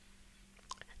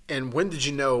 And when did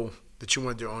you know that you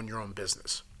wanted to own your own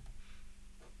business?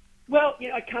 Well,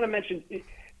 I kind of mentioned,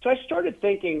 so I started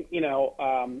thinking,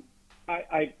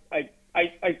 I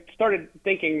started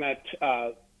thinking that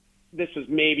this was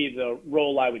maybe the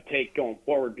role I would take going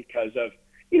forward because of,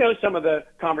 some of the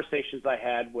conversations I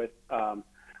had with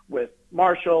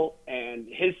Marshall and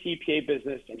his CPA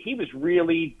business, and he was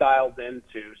really dialed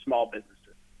into small businesses.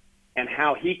 And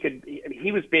how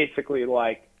he was basically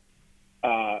like,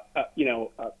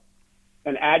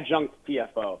 an adjunct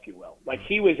CFO, if you will. Like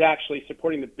he was actually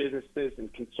supporting the businesses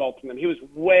and consulting them. He was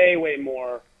way, way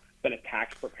more than a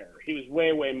tax preparer. He was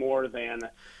way, way more than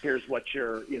here's what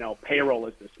your, payroll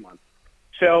is this month.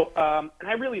 So, and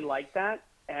I really liked that.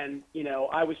 And,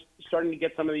 I was starting to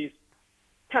get some of these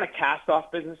kind of cast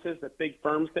off businesses that big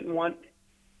firms didn't want.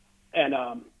 And,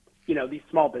 these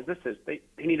small businesses, they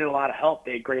needed a lot of help.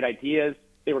 They had great ideas.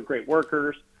 They were great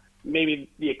workers. Maybe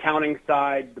the accounting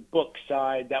side, the book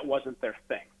side, that wasn't their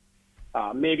thing.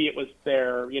 Maybe it was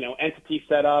their, entity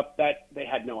set up that they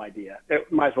had no idea.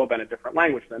 It might as well have been a different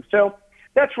language to them. So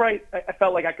that's right. I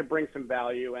felt like I could bring some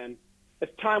value. And as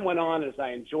time went on, as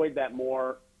I enjoyed that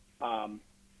more,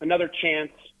 another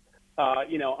chance,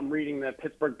 I'm reading the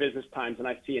Pittsburgh Business Times and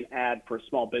I see an ad for a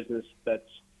small business that's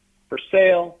for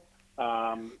sale.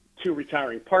 Two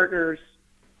retiring partners.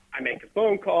 I make a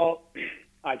phone call.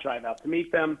 I drive out to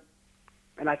meet them.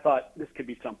 And I thought this could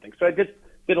be something. So I did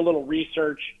a little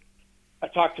research. I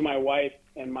talked to my wife,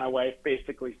 and my wife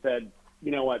basically said, you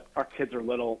know what, our kids are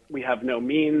little. We have no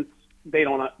means. They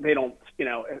don't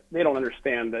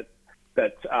understand that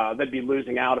they'd be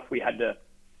losing out if we had to,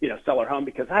 sell our home,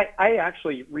 because I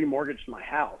actually remortgaged my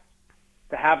house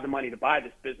to have the money to buy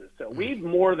this business. So we've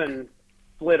more than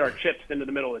split our chips into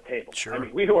the middle of the table. Sure. I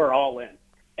mean, we were all in.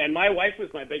 And my wife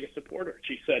was my biggest supporter.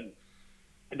 She said,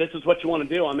 this is what you want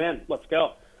to do, I'm in. Let's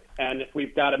go. And if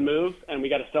we've got to move and we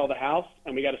got to sell the house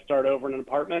and we got to start over in an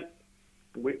apartment,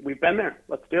 we've been there.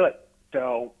 Let's do it.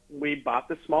 So we bought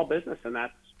this small business, and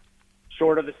that's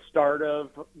sort of the start of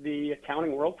the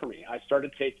accounting world for me. I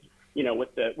started taking,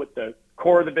 with the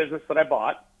core of the business that I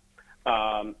bought,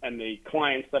 and the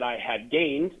clients that I had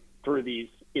gained through these,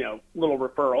 little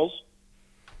referrals,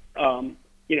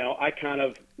 I kind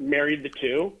of married the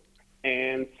two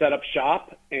and set up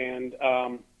shop. And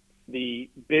the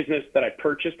business that I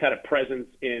purchased had a presence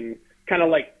in kind of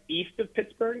like east of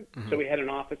Pittsburgh. Mm-hmm. So we had an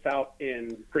office out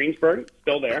in Greensburg,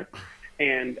 still there.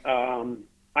 And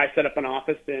I set up an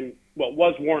office in what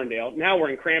was Warrendale. Now we're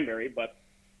in Cranberry, but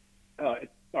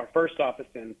our first office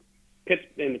in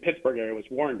the Pittsburgh area was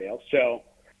Warrendale. So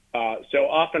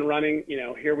off and running,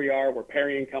 here we are. We're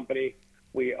Perry & Company.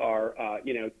 We are,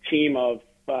 team of,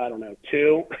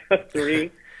 2,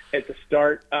 3 at the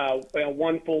start.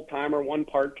 One full-timer, one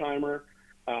part-timer,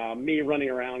 me running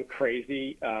around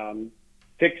crazy,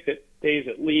 6 days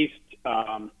at least,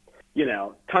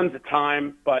 tons of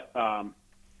time. But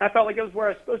I felt like it was where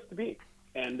I was supposed to be.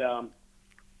 And, I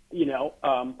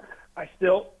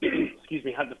still,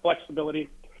 had the flexibility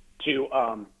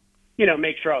to,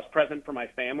 make sure I was present for my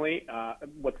family.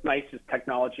 What's nice is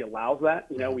technology allows that.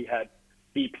 We had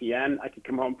VPN. I could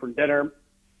come home from dinner,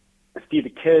 see the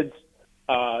kids,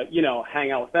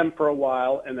 hang out with them for a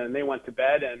while, and then they went to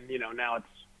bed, and, now it's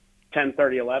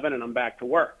 10:30, 11, and I'm back to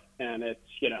work. And it's,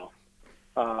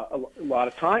 a lot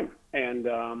of time. And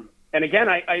again,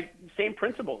 I same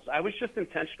principles. I was just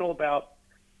intentional about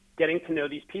getting to know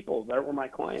these people that were my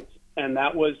clients. And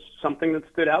that was something that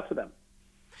stood out to them.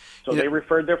 So they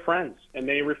referred their friends, and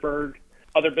they referred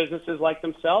other businesses like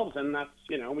themselves. And that's,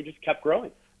 we just kept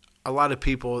growing. A lot of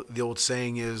people, the old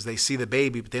saying is they see the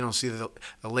baby, but they don't see the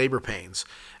labor pains.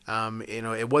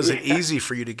 It wasn't easy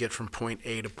for you to get from point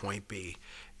A to point B.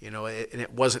 And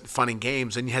it wasn't fun and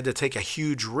games, and you had to take a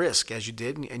huge risk as you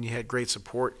did, and you had great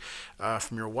support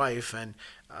from your wife. And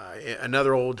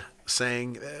another old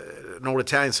saying, an old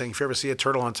Italian saying, if you ever see a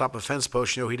turtle on top of a fence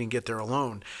post, he didn't get there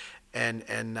alone. And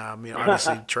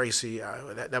obviously Tracy,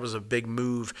 that was a big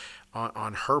move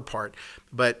on her part.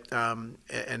 But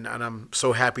and I'm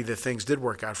so happy that things did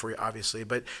work out for you, obviously.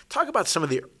 But talk about some of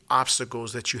the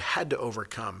obstacles that you had to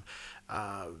overcome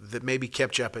that maybe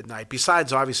kept you up at night.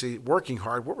 Besides, obviously, working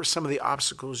hard, what were some of the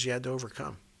obstacles you had to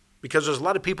overcome? Because there's a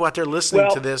lot of people out there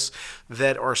listening to this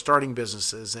that are starting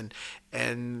businesses, and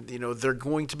they're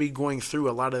going to be going through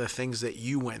a lot of the things that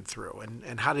you went through.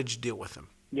 And how did you deal with them?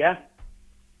 Yeah.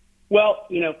 Well,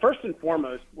 first and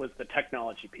foremost was the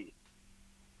technology piece.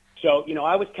 So,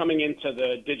 I was coming into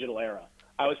the digital era.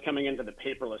 I was coming into the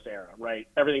paperless era, right?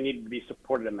 Everything needed to be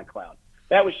supported in the cloud.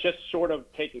 That was just sort of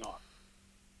taking off.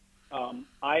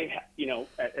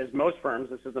 As most firms,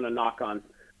 this isn't a knock on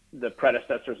the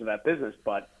predecessors of that business,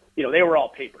 but, they were all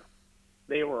paper.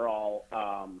 They were all,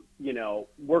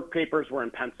 work papers were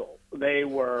in pencil. They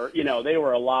were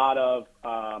a lot of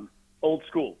old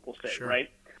school, we'll say, Sure. Right?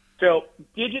 So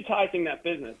digitizing that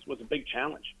business was a big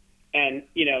challenge. And,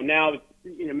 now,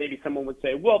 maybe someone would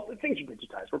say, well, things are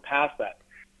digitized. We're past that.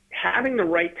 Having the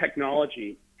right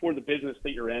technology for the business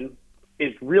that you're in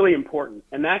is really important.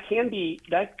 And that can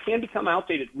become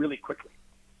outdated really quickly.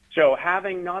 So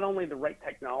having not only the right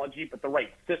technology, but the right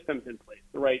systems in place,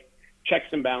 the right checks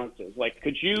and balances. Like,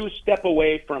 could you step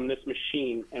away from this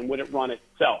machine and would it run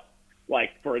itself,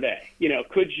 for a day?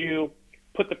 Could you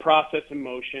put the process in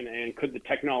motion, and could the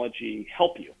technology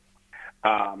help you?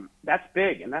 That's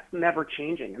big, and that's never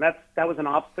changing. And that was an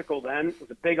obstacle then. It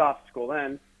was a big obstacle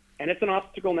then, and it's an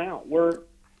obstacle now. We're,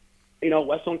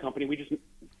 Wessel and Company, we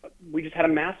just had a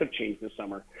massive change this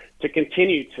summer to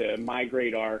continue to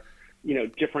migrate our,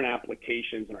 different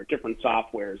applications and our different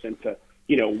softwares into,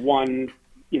 one,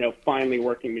 finally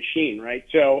working machine, right?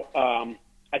 So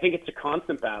I think it's a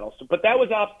constant battle. So, but that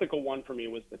was obstacle one for me,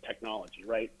 was the technology,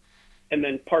 right? And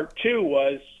then part two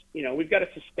was, we've got to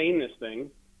sustain this thing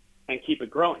and keep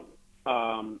it growing.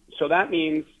 So that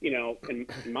means, in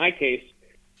my case,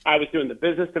 I was doing the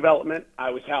business development.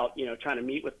 I was out, trying to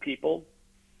meet with people.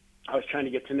 I was trying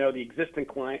to get to know the existing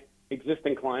clients.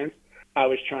 I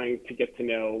was trying to get to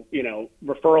know,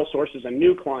 referral sources and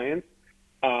new clients.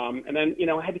 And then,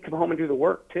 I had to come home and do the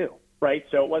work too, right?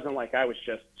 So it wasn't like I was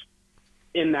just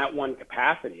in that one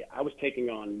capacity. I was taking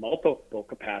on multiple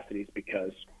capacities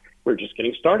because we're just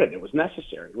getting started. It was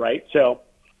necessary, right? So,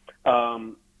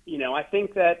 I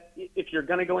think that if you're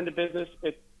going to go into business,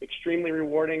 it's extremely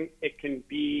rewarding. It can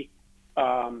be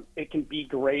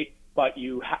great, but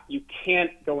you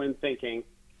can't go in thinking,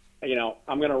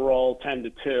 I'm going to roll 10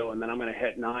 to 2 and then I'm going to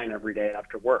hit 9 every day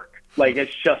after work. Like, it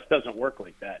just doesn't work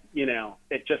like that.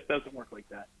 It just doesn't work like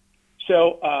that.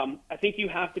 So I think you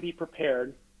have to be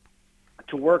prepared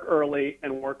to work early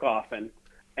and work often.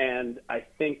 And I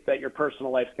think that your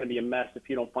personal life's going to be a mess if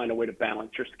you don't find a way to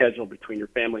balance your schedule between your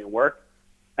family and work.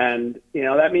 And,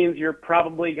 that means you're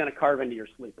probably going to carve into your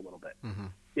sleep a little bit. Mm-hmm.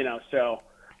 So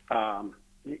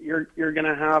you're going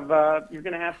to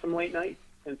have some late nights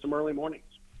and some early mornings.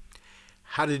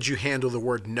 How did you handle the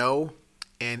word no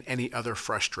and any other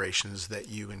frustrations that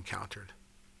you encountered?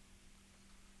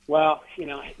 Well,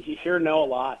 you hear no a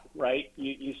lot, right?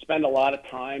 You spend a lot of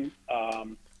time.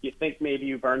 You think maybe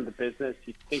you've earned the business.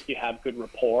 You think you have good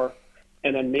rapport.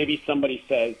 And then maybe somebody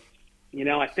says,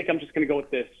 I think I'm just going to go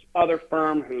with this other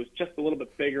firm who's just a little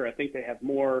bit bigger. I think they have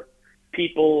more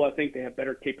people. I think they have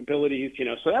better capabilities,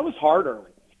 So that was hard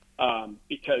early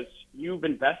because you've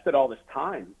invested all this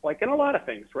time, like in a lot of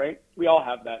things, right? We all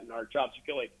have that in our jobs. You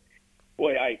feel like,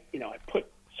 boy, I put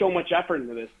so much effort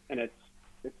into this and it's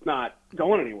not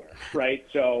going anywhere, right?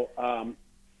 So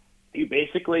you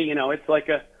basically, it's like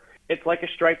a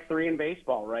strike three in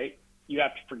baseball, right? You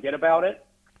have to forget about it.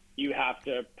 You have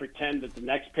to pretend that the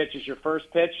next pitch is your first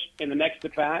pitch in the next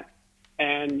at bat,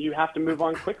 and you have to move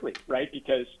on quickly, right?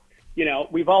 Because,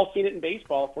 we've all seen it in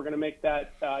baseball. If we're going to make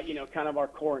that, kind of our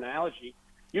core analogy,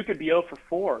 you could be 0 for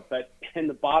 4, but in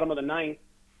the bottom of the ninth,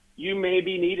 you may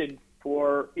be needed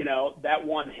for, that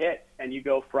one hit, and you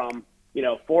go from,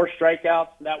 4 strikeouts,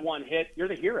 that one hit, you're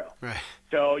the hero. Right.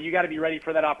 So you got to be ready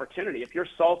for that opportunity. If you're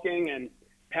sulking and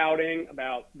pouting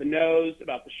about the nose,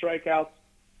 about the strikeouts,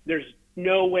 there's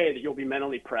no way that you'll be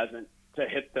mentally present to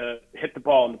hit the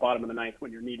ball in the bottom of the ninth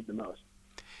when you're needed the most.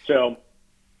 So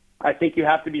I think you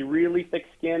have to be really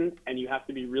thick-skinned, and you have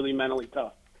to be really mentally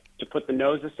tough to put the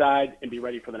nose aside and be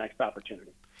ready for the next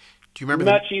opportunity. Do you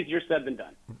remember Much easier said than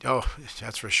done. Oh,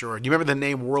 that's for sure. Do you remember the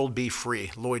name World B.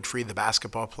 Free, Lloyd Free, the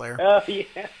basketball player? Oh,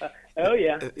 yeah. Oh,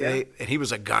 yeah. And he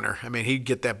was a gunner. I mean, he'd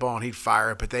get that ball and he'd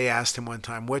fire it. But they asked him one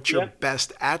time, what's your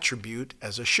best attribute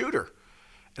as a shooter?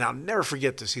 And I'll never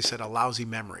forget this. He said, a lousy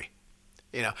memory.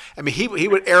 I mean, he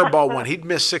would airball one. He'd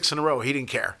miss 6 in a row. He didn't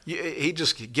care. He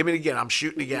just, give me it again. I'm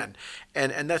shooting again.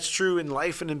 And that's true in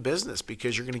life and in business,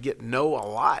 because you're going to get no a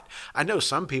lot. I know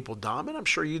some people, Dom, and I'm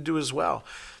sure you do as well,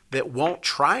 that won't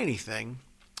try anything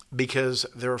because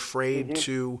they're afraid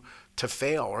to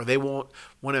fail, or they won't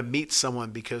want to meet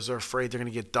someone because they're afraid they're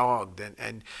going to get dogged.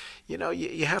 And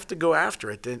you have to go after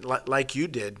it, like you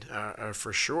did,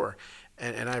 for sure.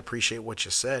 And I appreciate what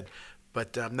you said.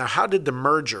 But now, how did the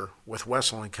merger with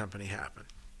Wessel and Company happen,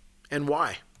 and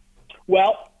why?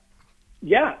 Well,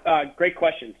 great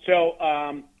question. So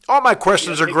all my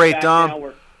questions are great,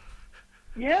 Dom.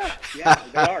 Yeah,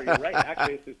 they are. You're right.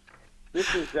 Actually,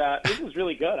 this is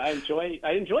really good. I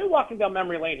enjoy walking down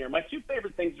memory lane here. My 2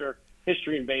 favorite things are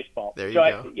history and baseball. There you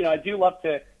go. I do love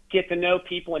to get to know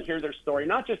people and hear their story,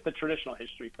 not just the traditional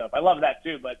history stuff. I love that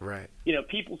too, but right.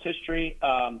 People's history.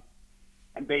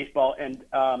 And baseball, and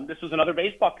this was another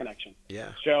baseball connection.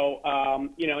 Yeah. So,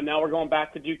 now we're going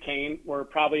back to Duquesne. We're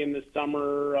probably in the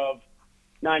summer of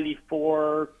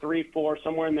 94, 3, 4,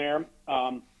 somewhere in there.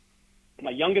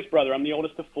 My youngest brother, I'm the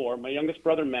oldest of 4. My youngest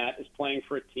brother, Matt, is playing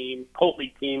for a team, Colt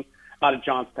League team out of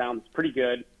Johnstown. It's pretty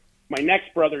good. My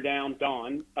next brother down,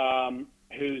 Don,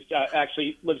 who's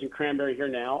actually lives in Cranberry here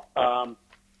now,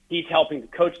 he's helping to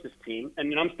coach this team,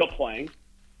 and then I'm still playing.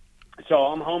 So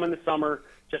I'm home in the summer,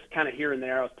 just kind of here and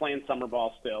there. I was playing summer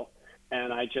ball still,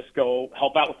 and I just go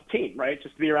help out with the team, right,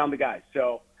 just to be around the guys.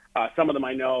 So some of them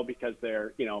I know because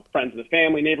they're, friends of the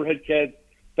family, neighborhood kids.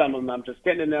 Some of them I'm just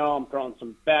getting to know. I'm throwing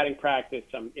some batting practice.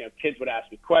 Some, kids would ask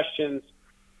me questions,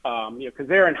 because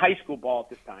they're in high school ball at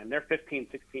this time. They're 15,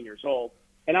 16 years old,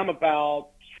 and I'm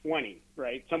about 20,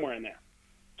 right, somewhere in there.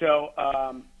 So,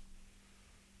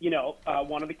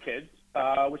 one of the kids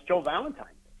was Joe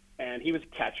Valentine, and he was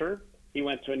a catcher. He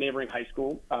went to a neighboring high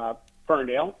school,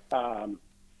 Ferndale,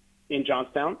 in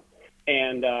Johnstown,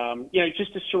 and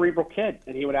just a cerebral kid.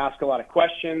 And he would ask a lot of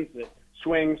questions,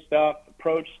 swing stuff,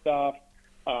 approach stuff,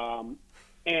 and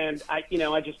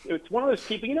it's one of those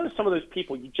people. Some of those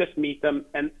people, you just meet them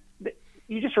and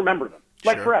you just remember them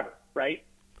like forever, right?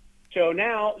 So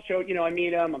I meet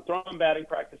them. I'm throwing batting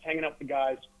practice, hanging out with the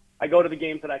guys. I go to the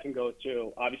games that I can go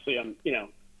to. Obviously, I'm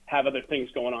have other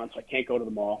things going on, so I can't go to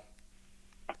them all.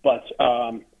 But,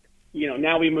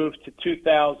 now we moved to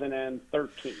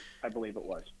 2013, I believe it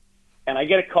was. And I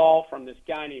get a call from this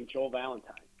guy named Joel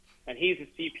Valentine. And he's a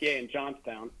CPA in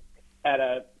Johnstown at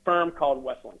a firm called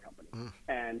Wessel and Company.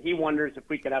 And he wonders if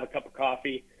we could have a cup of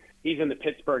coffee. He's in the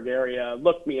Pittsburgh area,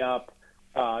 looked me up,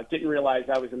 didn't realize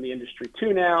I was in the industry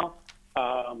too now.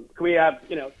 Can we have,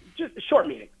 just a short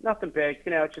meeting, nothing big.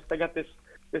 Just I got this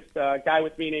guy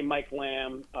with me named Mike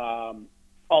Lamb,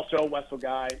 also a Wessel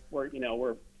guy. We're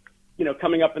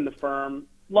coming up in the firm.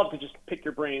 Love to just pick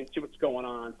your brain, see what's going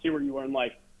on, see where you are in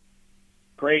life.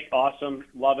 Great, awesome,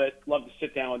 love it. Love to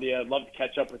sit down with you. Love to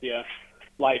catch up with you.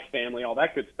 Life, family, all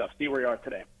that good stuff. See where you are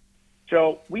today.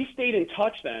 So we stayed in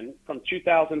touch then from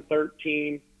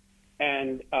 2013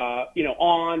 and,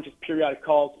 on just periodic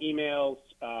calls, emails.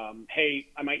 Hey,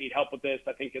 I might need help with this.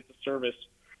 I think it's a service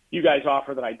you guys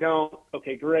offer that I don't.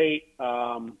 Okay, great.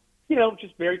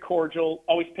 Just very cordial.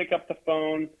 Always pick up the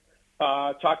phone,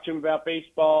 talk to him about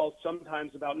baseball,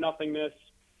 sometimes about nothingness.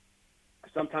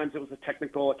 Sometimes it was a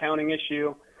technical accounting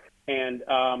issue. And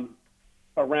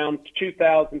around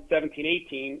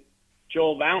 2017-18,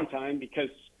 Joel Valentine, because,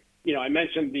 I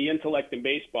mentioned the intellect in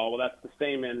baseball. Well, that's the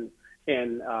same in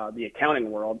the accounting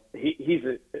world. He's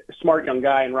a smart young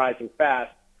guy and rising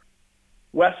fast.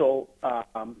 Wessel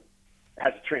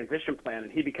has a transition plan,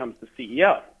 and he becomes the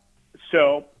CEO.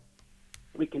 So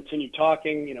we continued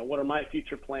talking, what are my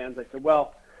future plans? I said,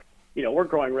 well, we're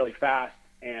growing really fast,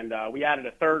 and we added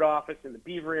a third office in the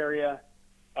Beaver area.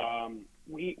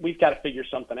 We've got to figure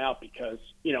something out because,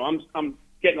 I'm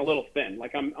getting a little thin.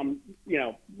 Like I'm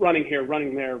running here,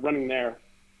 running there.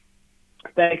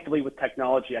 Thankfully, with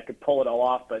technology, I could pull it all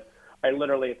off, but I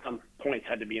literally at some points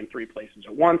had to be in 3 places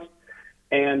at once.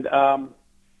 And,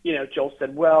 Joel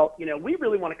said, well, we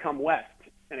really want to come west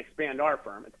and expand our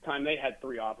firm. At the time, they had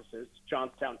 3 offices,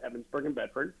 Johnstown, Evansburg, and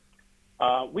Bedford.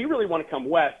 We really want to come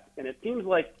west, and it seems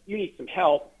like you need some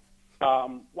help.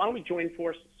 Why don't we join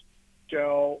forces?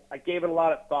 So I gave it a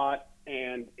lot of thought,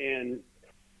 and in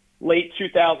late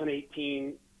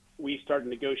 2018, we started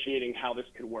negotiating how this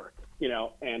could work,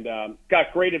 and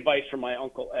got great advice from my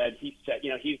uncle Ed. He said,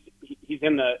 he's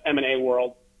in the M&A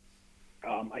world.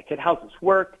 I said, how's this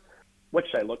work? What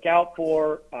should I look out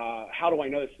for? How do I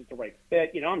know this is the right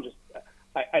fit?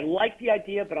 I like the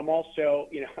idea, but I'm also,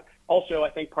 I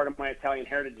think part of my Italian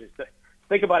heritage is to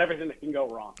think about everything that can go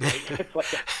wrong. Right? It's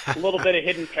like a little bit of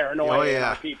hidden paranoia in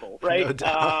our people, right? No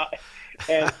doubt.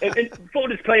 And full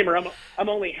disclaimer, I'm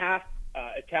only half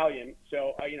Italian,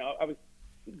 so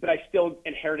but I still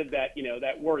inherited that,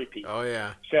 that worry piece. Oh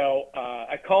yeah. So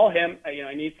I call him.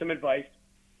 I need some advice.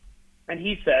 And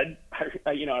he said,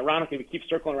 ironically, we keep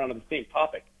circling around on the same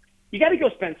topic. You got to go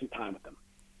spend some time with them,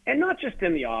 and not just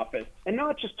in the office, and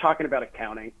not just talking about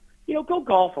accounting. Go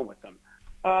golfing with them.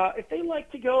 If they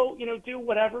like to go, do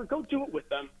whatever, go do it with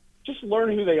them. Just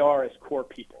learn who they are as core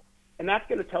people, and that's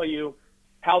going to tell you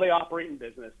how they operate in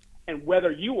business and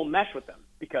whether you will mesh with them,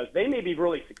 because they may be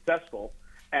really successful,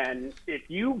 and if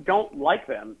you don't like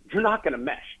them, you're not going to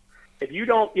mesh. If you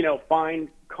don't, find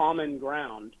common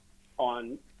ground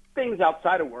on things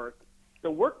outside of work,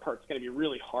 the work part's going to be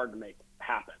really hard to make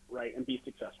happen, right, and be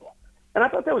successful. And I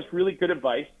thought that was really good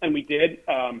advice, and we did.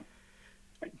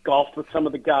 Golfed with some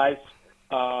of the guys,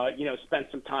 spent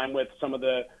some time with some of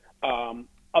the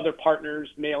other partners,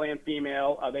 male and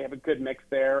female. They have a good mix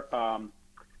there.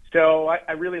 So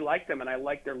I really liked them, and I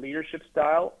liked their leadership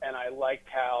style, and I liked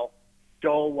how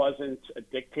Joel wasn't a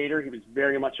dictator. He was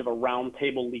very much of a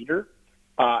round-table leader.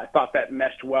 I thought that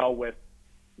meshed well with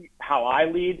how I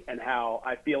lead and how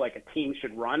I feel like a team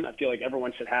should run. I feel like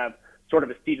everyone should have sort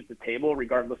of a seat at the table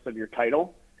regardless of your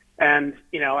title. And,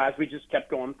 as we just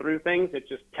kept going through things, it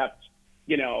just kept,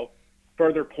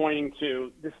 further pointing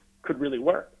to this could really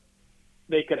work.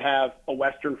 They could have a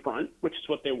Western front, which is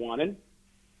what they wanted.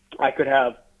 I could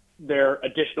have their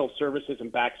additional services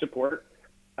and back support,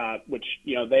 which,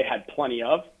 they had plenty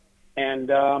of.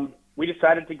 And we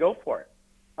decided to go for it.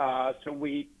 So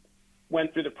we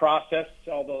went through the process,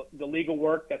 all the legal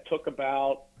work that took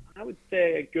about, I would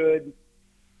say, a good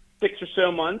 6 or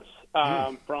so months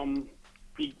from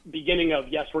the beginning of,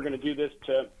 yes, we're going to do this,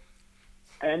 to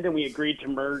end. And we agreed to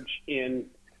merge in,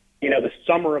 the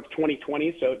summer of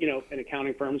 2020. So, in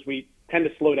accounting firms, we tend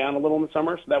to slow down a little in the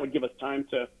summer. So that would give us time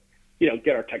to,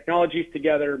 get our technologies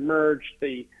together, merge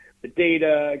the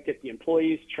data, get the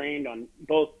employees trained on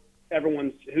both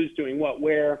everyone's who's doing what,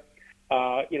 where.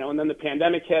 And then the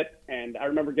pandemic hit, and I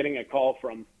remember getting a call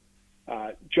from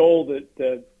Joel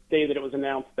the day that it was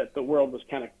announced that the world was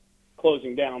kind of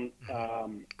closing down,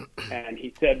 and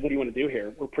he said, "What do you want to do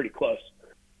here? We're pretty close."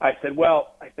 I said,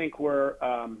 "Well, I think we're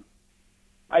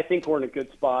in a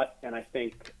good spot, and I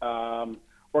think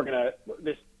we're gonna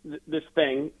this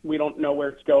thing. We don't know where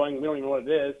it's going. We don't even know what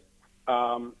it is.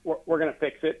 We're gonna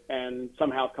fix it and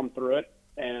somehow come through it,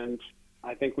 and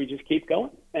I think we just keep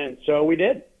going." And so we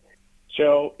did.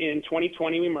 So in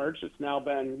 2020, we merged. It's now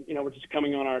been, we're just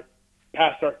coming on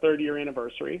past our 3rd-year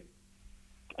anniversary.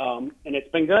 And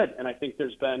it's been good. And I think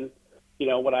there's been,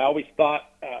 what I always thought,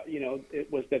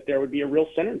 it was that there would be a real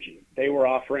synergy. They were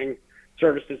offering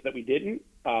services that we didn't.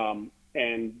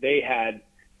 And they had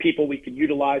people we could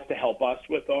utilize to help us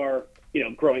with our,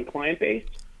 growing client base.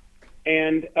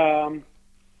 And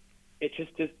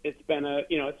it's been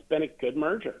a good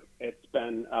merger. It's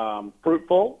been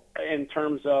fruitful in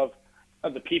terms of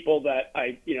the people that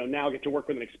I, now get to work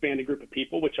with an expanded group of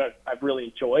people, which I've really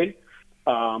enjoyed.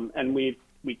 And we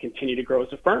continue to grow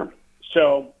as a firm.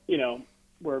 So,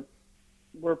 we're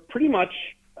pretty much,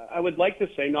 I would like to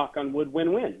say, knock on wood,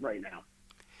 win-win right now.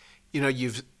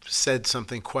 You've said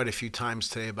something quite a few times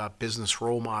today about business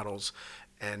role models,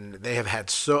 and I've had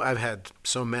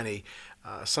so many,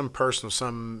 some personal,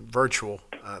 some virtual,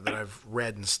 that I've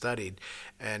read and studied,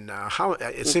 and how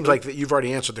it seems like that you've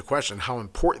already answered the question, how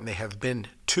important they have been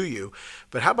to you.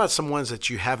 But how about some ones that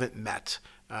you haven't met,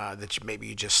 that maybe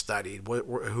you just studied?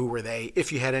 Who were they,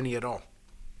 if you had any at all?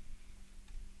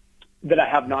 That I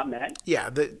have not met? Yeah,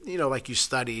 like you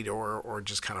studied or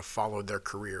just kind of followed their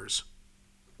careers.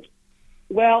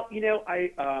 Well,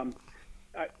 I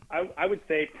would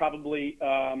say probably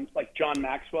like John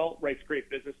Maxwell writes great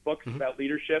business books about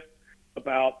leadership,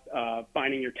 about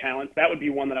finding your talents. That would be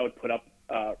one that I would put up.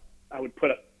 I would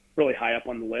put up really high up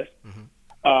on the list.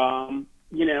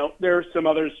 There are some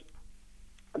others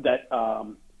that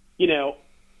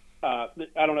I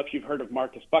don't know if you've heard of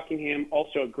Marcus Buckingham,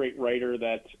 also a great writer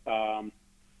that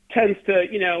tends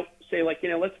to, say like,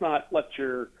 let's not let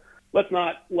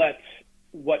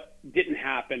what didn't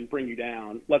happen bring you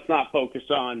down. Let's not focus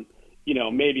on,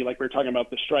 maybe like we were talking about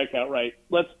the strikeout, right?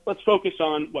 Let's focus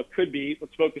on what could be.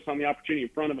 Let's focus on the opportunity in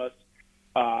front of us.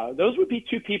 Those would be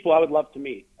two people I would love to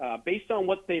meet, based on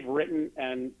what they've written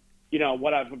and,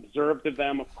 what I've observed of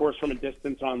them, of course, from a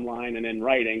distance online and in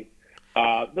writing.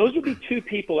 Those would be two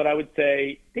people that I would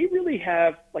say they really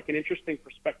have like an interesting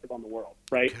perspective on the world,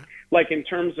 right? Okay. Like in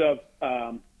terms of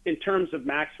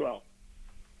Maxwell,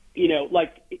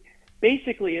 like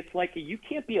basically it's like you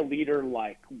can't be a leader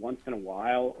like once in a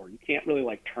while, or you can't really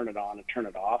like turn it on and turn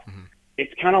it off. Mm-hmm.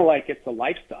 It's kind of like it's a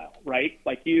lifestyle, right?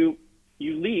 Like you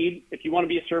lead. If you want to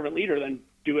be a servant leader, then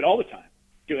do it all the time.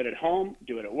 Do it at home,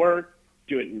 do it at work,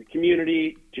 do it in the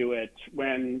community, do it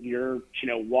when you're,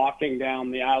 walking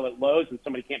down the aisle at Lowe's and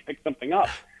somebody can't pick something up.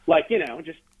 Like,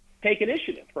 just take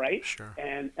initiative, right? Sure.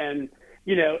 And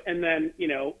then,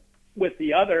 with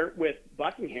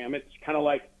Buckingham, it's kind of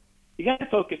like, you got to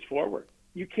focus forward.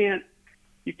 You can't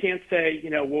say,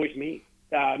 woe is me.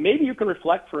 Maybe you can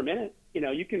reflect for a minute.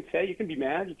 You can be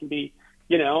mad. You can be,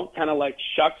 kind of like,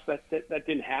 shucks, that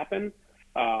didn't happen.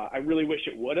 I really wish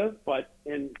it would have, but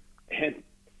in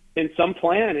some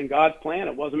plan, in God's plan,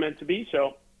 it wasn't meant to be.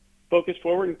 So focus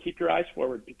forward and keep your eyes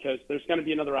forward, because there's going to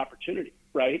be another opportunity,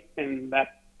 right? And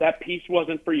that piece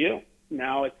wasn't for you.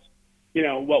 Now it's,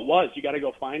 what was, you got to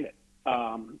go find it.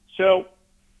 So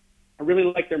I really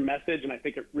like their message, and I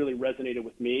think it really resonated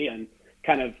with me and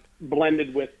kind of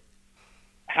blended with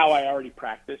how I already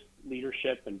practiced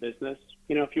leadership and business,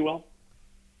 if you will.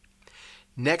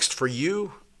 Next for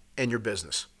you and your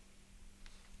business.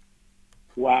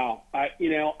 Wow. I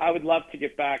would love to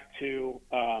get back to,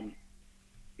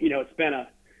 it's been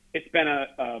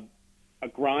a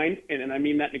grind, and I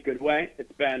mean that in a good way.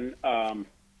 It's been,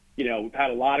 we've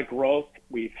had a lot of growth.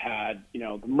 We've had,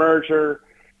 the merger,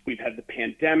 we've had the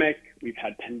pandemic, we've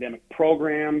had pandemic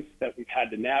programs that we've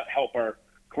had to help our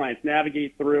clients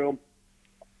navigate through.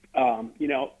 As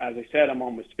I said, I'm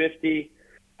almost 50.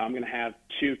 I'm going to have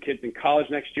 2 kids in college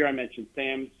next year. I mentioned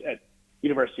Sam's at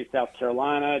University of South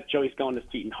Carolina. Joey's going to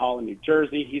Seton Hall in New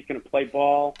Jersey. He's going to play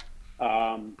ball.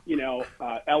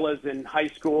 Ella's in high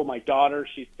school. My daughter,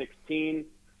 she's 16.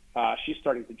 She's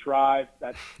starting to drive.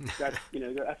 That's going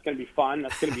to be fun.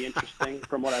 That's going to be interesting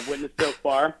from what I've witnessed so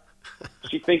far.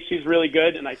 She thinks she's really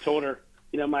good, and I told her,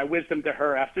 my wisdom to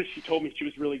her after she told me she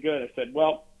was really good. I said,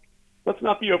 well, let's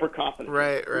not be overconfident.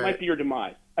 Right. It might be your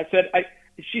demise.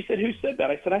 She said, who said that?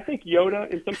 I said, I think Yoda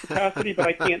in some capacity, but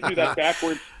I can't do that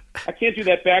backwards. I can't do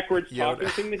that backwards talking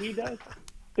thing that he does.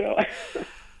 No,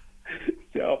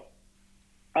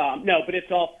 but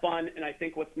it's all fun. And I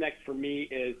think what's next for me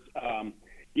is, I've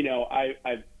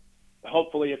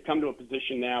hopefully have come to a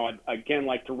position now. I'd again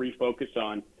like to refocus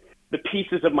on the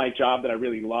pieces of my job that I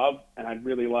really love. And I'd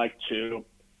really like to,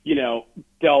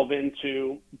 delve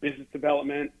into business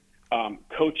development,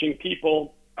 coaching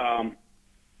people.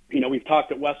 We've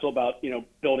talked at Wessel about,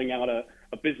 building out a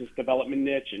business development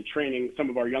niche and training some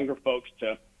of our younger folks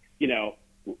to,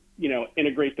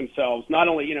 integrate themselves. Not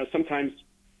only, sometimes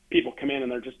people come in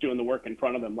and they're just doing the work in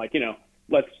front of them. Like,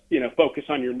 let's, focus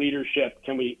on your leadership.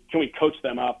 Can we coach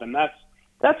them up? And that's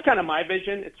kind of my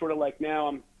vision. It's sort of like now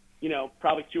I'm,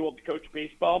 probably too old to coach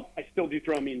baseball. I still do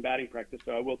throw me in batting practice,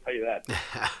 so I will tell you that.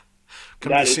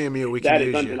 Come to CMU. We can use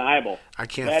you. That is undeniable. I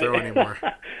can't throw anymore.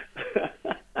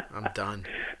 I'm done.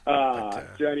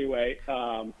 So anyway,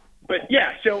 but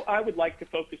yeah, so I would like to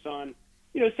focus on,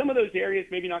 some of those areas,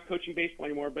 maybe not coaching baseball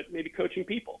anymore, but maybe coaching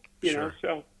people, know,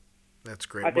 so that's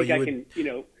great. I think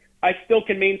can, I still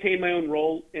can maintain my own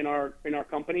role in our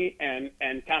company and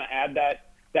kind of add that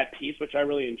piece, which I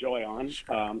really enjoy on.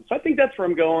 Sure. So I think that's where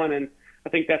I'm going, and I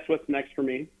think that's what's next for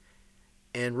me.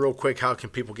 And real quick, how can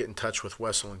people get in touch with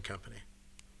Wessel and Company?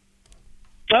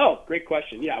 Oh, great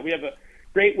question. Yeah, we have a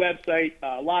great website,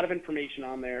 a lot of information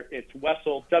on there. It's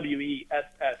Wessel,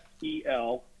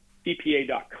 Wessel,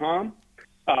 CPA.com.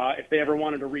 If they ever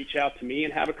wanted to reach out to me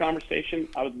and have a conversation,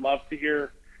 I would love to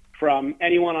hear from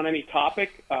anyone on any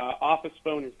topic. Office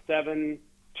phone is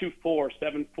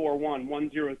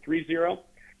 724-741-1030.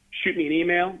 Shoot me an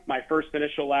email, my first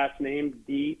initial last name,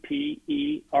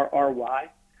 DPERRY,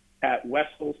 at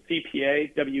Wessel,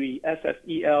 CPA,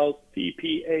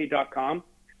 WESSELCPA.com.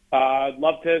 I'd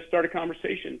love to start a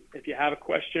conversation. If you have a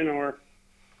question or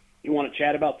you want to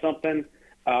chat about something,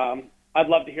 I'd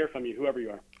love to hear from you, whoever you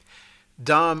are.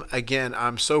 Dom, again,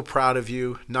 I'm so proud of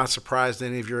you. Not surprised at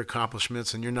any of your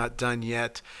accomplishments, and you're not done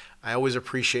yet. I always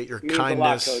appreciate your kindness. Means a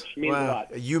lot, Coach. Means a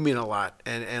lot. You mean a lot,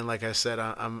 and like I said,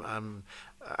 I'm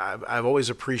I've always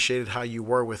appreciated how you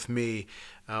were with me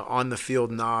on the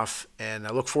field and off, and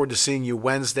I look forward to seeing you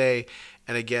Wednesday.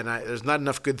 And again, there's not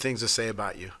enough good things to say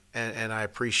about you, and I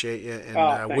appreciate you, and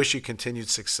I wish you continued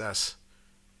success.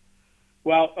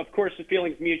 Well, of course, the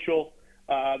feeling's mutual.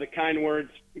 The kind words,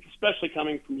 especially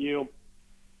coming from you,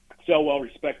 so well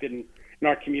respected in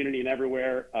our community and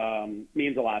everywhere,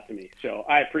 means a lot to me. So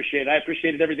I appreciate it. I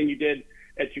appreciated everything you did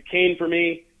at Duquesne for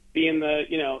me, being the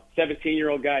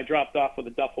 17-year-old guy dropped off with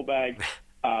a duffel bag.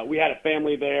 We had a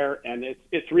family there, and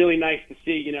it's really nice to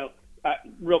see,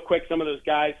 real quick, some of those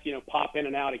guys, pop in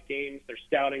and out at games. They're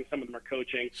scouting. Some of them are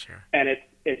coaching. Sure. And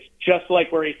it's just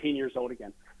like we're 18 years old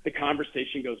again. The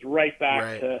conversation goes right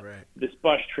back to this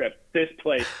bus trip, this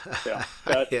place. So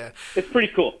yeah. It's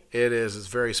pretty cool. It is. It's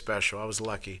very special. I was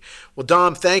lucky. Well,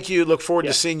 Dom, thank you. Look forward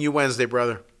to seeing you Wednesday,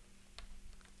 brother.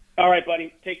 All right,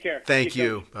 buddy. Take care. Thank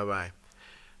you. Bye-bye.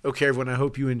 Okay, everyone, I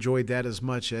hope you enjoyed that as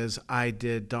much as I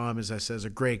did. Dom, as I said, is a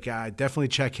great guy. Definitely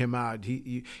check him out.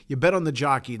 You bet on the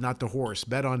jockey, not the horse.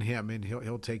 Bet on him, and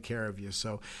he'll take care of you.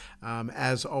 So,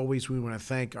 as always, we want to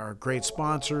thank our great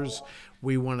sponsors.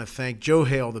 We want to thank Joe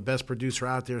Hale, the best producer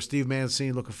out there. Steve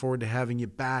Mancini, looking forward to having you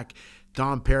back.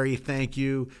 Don Perry, thank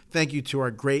you. Thank you to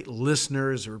our great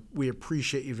listeners. We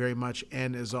appreciate you very much.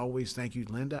 And as always, thank you,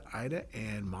 Linda, Ida,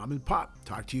 and Mom and Pop.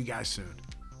 Talk to you guys soon.